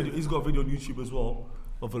 Massive. He's got a video on YouTube as well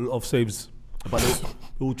of saves. But they're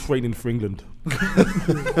all training for England.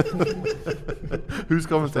 Who's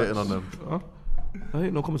commentating on them? I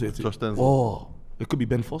ain't no commentator. Josh Denzel. Oh, it could be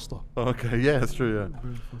Ben Foster. Okay, yeah, that's true,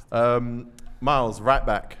 yeah. Miles, right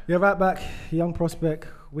back. Yeah, right back. Young prospect.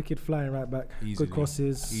 Wicked flying right back. Easily. Good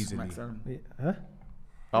crosses. Easily. Yeah. Huh?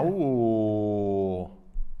 Oh.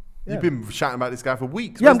 Yeah. You've been shouting about this guy for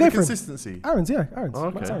weeks. Yeah, I'm Where's going the for him. consistency? Aaron's, yeah. Aaron's.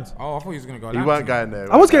 Okay. Max Aaron's. Oh, I thought he was going to go. He Lamptey. weren't going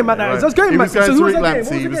there. I was going Matt Aaron's. I was going He Matt. was going So to who was Rick that game?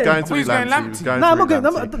 Lamptey. What He was was the going game? to I Rick thought he was going Lamptey. He was Lamptey. going Nah, to I'm not Rick going.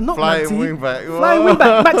 Lamptey. Not Flying Lamptey. wing back. Flying wing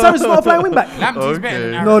back. Max Aaron's not a flying wing back. Lamptey's better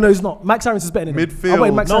than Aaron. No, he's not. Max Aaron's is better than him. Midfield. I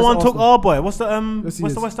went Max No Aaron's one at took Arsenal. our boy. What's the Yes, he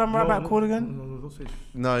what's is. the West Ham right back called again?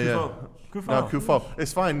 No, yeah. No, Kufal.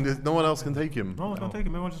 It's fine. No one else can take him. No one's gonna take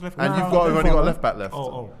him. Everyone just left. And him. you've only got a left back left.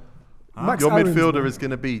 Oh. Max Your Aaron's, midfielder man. is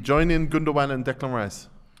going to be join in Gundogan and Declan Rice.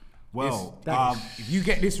 Well, If you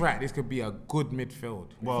get this right, this could be a good midfield.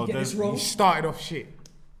 well, Get this there's wrong. He started off shit.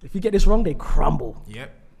 If you get this wrong, they crumble. Yep.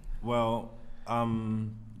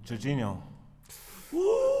 Jorginho.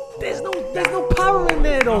 There's no power in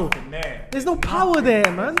there though. There's no power there,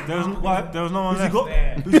 man. There was no one left.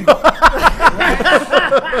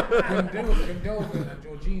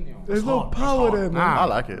 There's no power there, man. I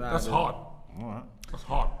like it. That's hard. That's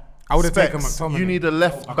hard. I would have taken Specs, McTominay. you need a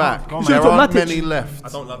left back. go on, There man. aren't Matic. many left. I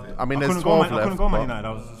don't love it. I mean, I there's couldn't go 12 Man- I left. couldn't go Man but United.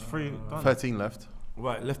 I was free. Done. 13 left.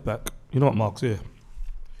 Right, left back. You know what, Marks? Yeah.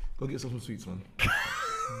 Go get some sweets, man.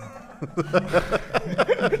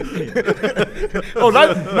 Oh,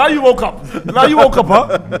 now you woke up. Now you woke up,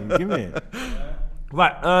 huh? Give me it.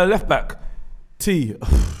 Right, left back. T.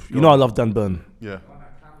 You know I love Dan Burn. Yeah.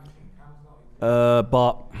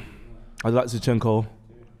 But I like Zinchenko.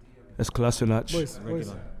 Kolasinac. Boys.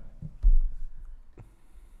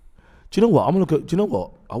 Do you know what? I'm gonna go. Do you know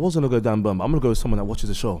what? I was gonna go Dan Burn, but I'm gonna go with someone that watches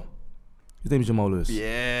the show. His name is Jamal Lewis.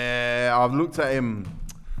 Yeah, I've looked at him.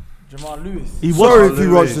 Jamal Lewis. He Sorry was. if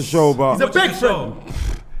you watch the show, but He's a big friend.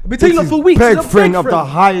 I've been telling you for weeks. big He's a friend big of the friend.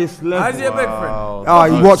 highest level. How's he a big friend? Ah,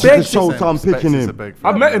 he watches the Big show, so I'm Specs picking is a him. big I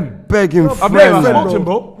friend. met him. Begging I met him. I friend. spoke to him,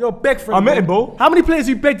 bro. You're a big friend. I met him, bro. How many players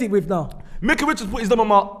you begged it with now? Mickey Richards put his number on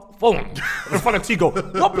my phone in front of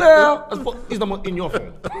Tego. No player has put his number in your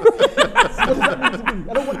phone.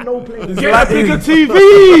 I don't want no players. Get a bigger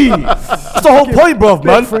TV. That's the whole point, bruv,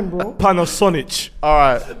 man. friend, bro. Panasonic. All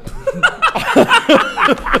right.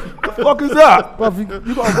 The fuck is that? Bruv,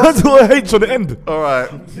 you got a That's what I hate on the end. All right.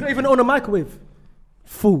 You don't even own a microwave.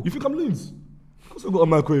 Fool. You think I'm Loons? Of course I got a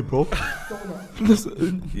microwave, bro.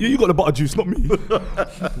 Listen, you got the butter juice, not me.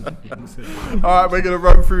 All right, we're going to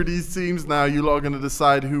run through these teams now. You lot are going to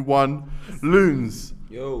decide who won. Loons.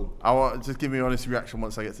 Yo. I want just give me an honest reaction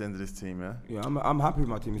once I get to the end of this team, yeah? Yeah, I'm happy with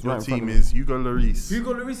my team. It's Your right in front team of me. is Hugo Lloris.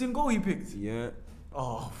 Hugo Lloris in goal he picked. Yeah.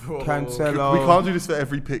 Oh, bro. Cancelo. We can't do this for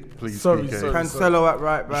every pick, please. Sorry, PK. sorry. Cancelo at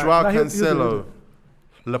right back. Joao Nah, he'll do Cancelo, it.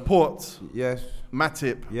 Laporte, Yes.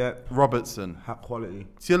 Matip, Yeah. Robertson, Quality.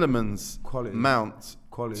 Tielemans, Quality. Mount,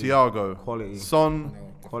 Quality. Thiago, Quality. Son,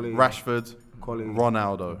 Quality. Rashford, Quality.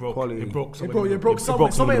 Ronaldo. Quality. It broke somewhere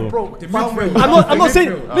broke. Midfield. I'm not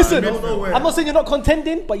saying. Listen, I'm not saying you're not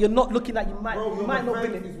contending, but you're not looking like you might not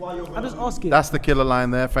win it. I'm just asking. That's the killer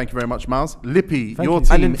line there. Thank you very much, Miles. Lippy, Thank your you.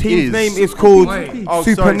 team And the team's is... name is called Oh,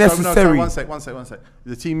 Super sorry, Necessary. one sec.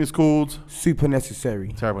 The team is called... Super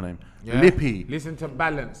Necessary. Terrible name. Yeah. Lippy. Listen to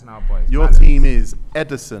balance now, boys. Your Balance. team is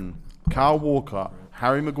Edison, Kyle Walker,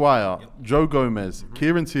 Harry Maguire, Joe Gomez,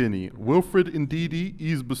 Kieran Tierney, Wilfred Ndidi,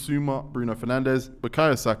 Yves Bissouma, Bruno Fernandes,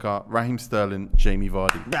 Bukayo Saka, Raheem Sterling, Jamie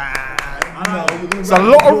Vardy. There's a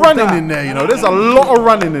lot of running in there, you know. There's a lot of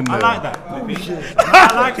running in there. I like that.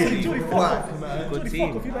 I like it. Good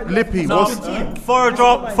team. Lippy, For a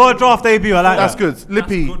draft debut, I like that's that. good.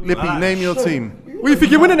 Lippy, name your team. What do you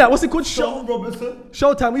think you're winning that? What's it called?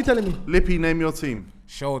 Showtime. What are you telling me? Lippy, name your team.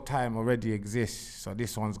 Showtime already exists, so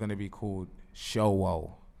this one's gonna be called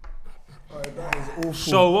Showo. Show.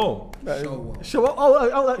 Show. I thought you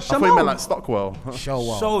meant Shamal. like Stockwell.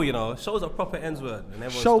 Showo. Show, you know. Show's a proper ends word. And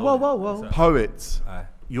everyone Show. stole it. Whoa. Poet, Aye.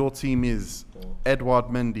 your team is Edouard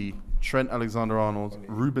Mendy, Trent Alexander-Arnold,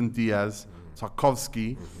 Ruben Diaz,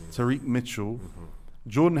 Tarkovsky, Tariq Mitchell,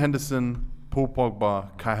 Jordan Henderson, Paul Pogba,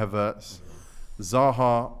 Kai Havertz,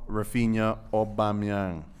 Zaha, Rafinha,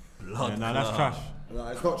 Aubameyang. Yeah, no, that's trash. No,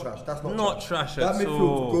 it's not trash. That's Not trash That at midfield's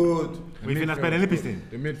all. good. We think that's better than Lippy's team.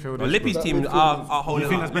 The midfield. Well, Lippy's team are holding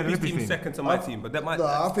think up. that's better than Lippy's Lippy's team team? second to my team, but that might. No,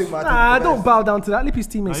 I think my Nah, team's the don't best. bow down to that. Lippy's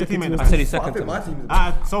team ain't No, your second team to ain't us. I said he's I second to think me. my team is the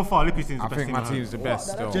best. So far, Lippy's team's the I best think team. my I've heard. team's the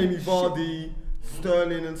best still. Jamie Vardy,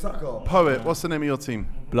 Sterling, and Saka. Poet, what's the name of your team?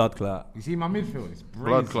 Blood clot. You see my midfield? It's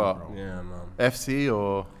Blood brazy, Clot. bro. Yeah, man. FC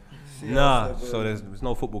or? Nah, so there's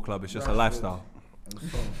no football club. It's just a lifestyle.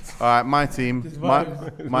 All right, my team, my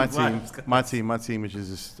team, which is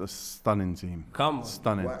just a stunning team. Come on.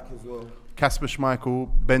 Stunning. Whack as well. Kasper Schmeichel,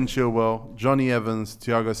 Ben Chilwell, Johnny Evans,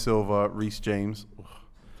 Thiago Silva, Reece James,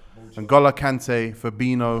 N'Golo Kante,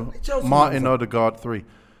 Fabinho, Martin Odegaard, 3.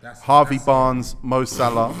 Harvey Barnes, Mo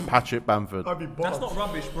Salah, Patrick Bamford. That's not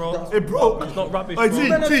rubbish, bro. Hey, bro. That's not rubbish, Hey, bro. T,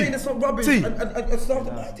 Man, I'm T. saying it's not rubbish. T. And it's not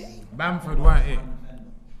the bad team. Bamford weren't it.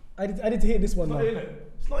 I need to hit this one now.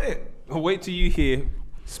 It's not it. Wait till you hear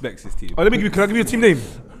Specs' team. Oh, can I give you a team name?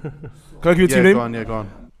 Can I give you a team Yeah, name? go on, yeah, go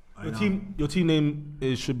on. Your team name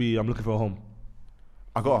should be I'm looking for a home.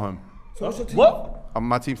 I got home. So what's your team? What?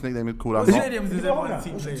 My team's nickname is called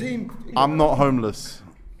What's your team? I'm not homeless.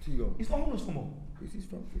 Tego. He's not homeless no more. Who's his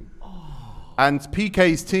front team? And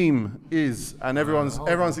PK's team is, and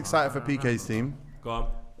everyone's excited for PK's team. Go on.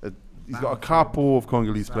 He's got a couple of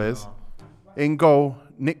Congolese players. In goal,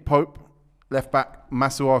 Nick Pope. Left back,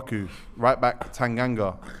 Masuaku. Right back,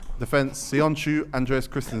 Tanganga. Defense, Sionchu, Andreas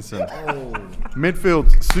Christensen. Midfield,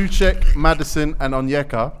 Souček, Madison, and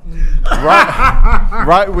Onyeka.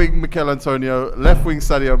 Right wing, Mikel Antonio. Left wing,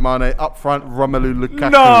 Sadio Mane. Up front, Romelu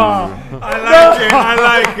Lukaku. I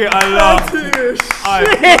like it. I love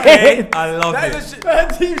it.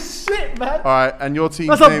 That team's shit, man. All right, and your team.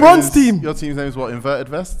 That's a bronze team. Your team's name is what? Inverted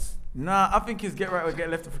vests? Nah, I think it's get right or get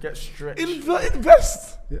left or forget stretch. Inverted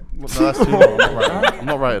vest. No, that's too long. I'm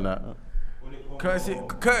not writing that.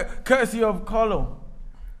 Courtesy of Carlo.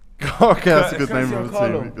 Okay, that's a good name Courtesy of of the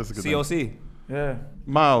Carlo. team. That's a good name. CLC. Yeah.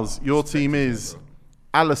 Miles, your team is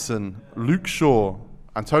Allison, Luke Shaw,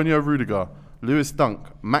 Antonio Rudiger, Lewis Dunk,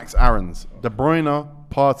 Max Aarons, De Bruyne,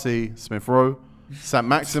 Partey, Smith Rowe, St.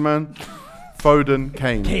 Maximin, Foden,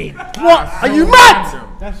 Kane. What? Are you mad?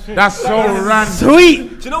 That's so random.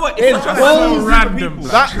 Sweet. Do you know what? That's so random.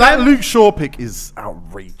 That Luke Shaw pick is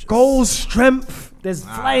outrageous. Goals, strength. There's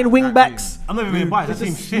flying wing backs. I'm not even being biased. That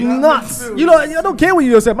team's shit. Nuts. You know, I don't care what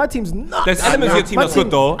you said. My team's nuts. There's elements of your team My that's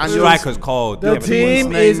good though. and Striker's cold. The Yeah, but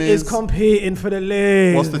team name is is- competing for the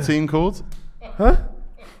league. What's the team called? Huh?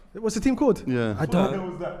 What's the team called? Yeah. I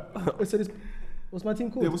don't. What's my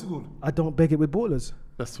team called? Yeah, what's it called? I don't beg it with ballers.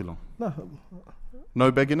 That's too long. No.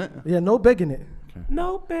 No begging it? Yeah, no begging it.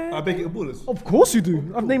 I beg it with ballers. Of course you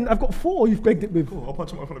do. I've got 4 you've begged it with. I'll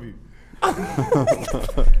punch him in front of you.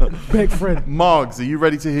 Beg friend. Margs, are you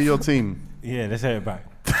ready to hear your team? Yeah, let's hear it back.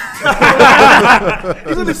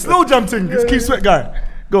 He's on this slow jump thing. This Keith Sweat guy.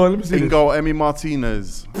 Go on, let me see In this. goal, Emi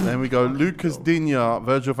Martinez. Then we go Lucas Digne,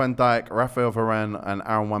 Virgil van Dijk, Rafael Varane, and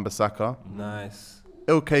Aaron Wan-Bissaka. nice.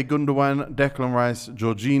 Ilkay Gundogan, Declan Rice,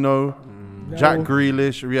 Jorginho, Jack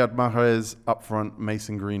Grealish, Riyad Mahrez, up front,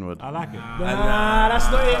 Mason Greenwood. I like it. Nah,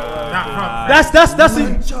 that's not it. That's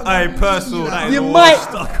it. Hey, personal. That is You all might-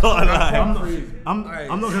 stuck on. I'm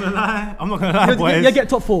not gonna lie. I'm not gonna lie, boys. You get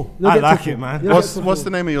top 4. I like it, man. What's the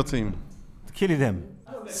name of your team? Killing them.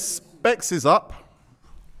 Specs is up.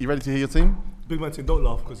 You ready to hear your team? Big man team, don't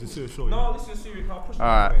laugh because it's serious show. No, this is serious. I'll push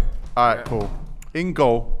All right, cool. In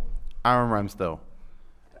goal, Aaron Ramsdale.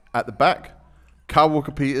 At the back, Kyle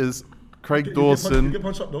Walker-Peters, Craig Dawson, You get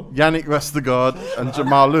punched up though. Yannick Vestergaard, and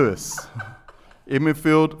Jamal Lewis. In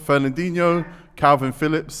midfield, Fernandinho, Calvin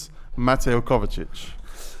Phillips, Mateo Kovacic.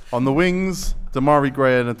 On the wings, Damari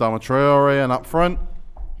Gray and Adama Traore, and up front,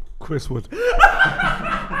 Chris Wood.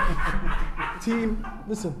 Team,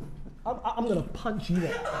 listen. I'm gonna punch you.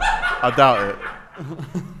 I doubt it.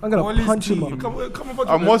 I'm gonna punch him up. Come on,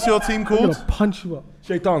 And what's your team I'm called? gonna punch you up.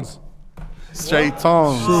 Shaitans.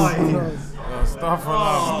 Shaitans. Stuff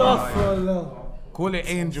for love. Call it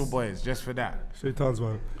Angel Boys just for that. Shaitans,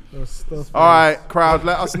 man. All right, crowd,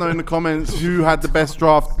 let us know in the comments who had the best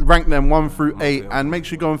draft. Rank them 1 through 8. And make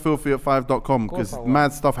sure you go on FilthyFellas.com because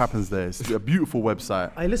mad stuff happens there. It's a beautiful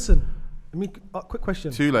website. Hey, listen. Quick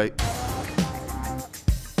question. Too late.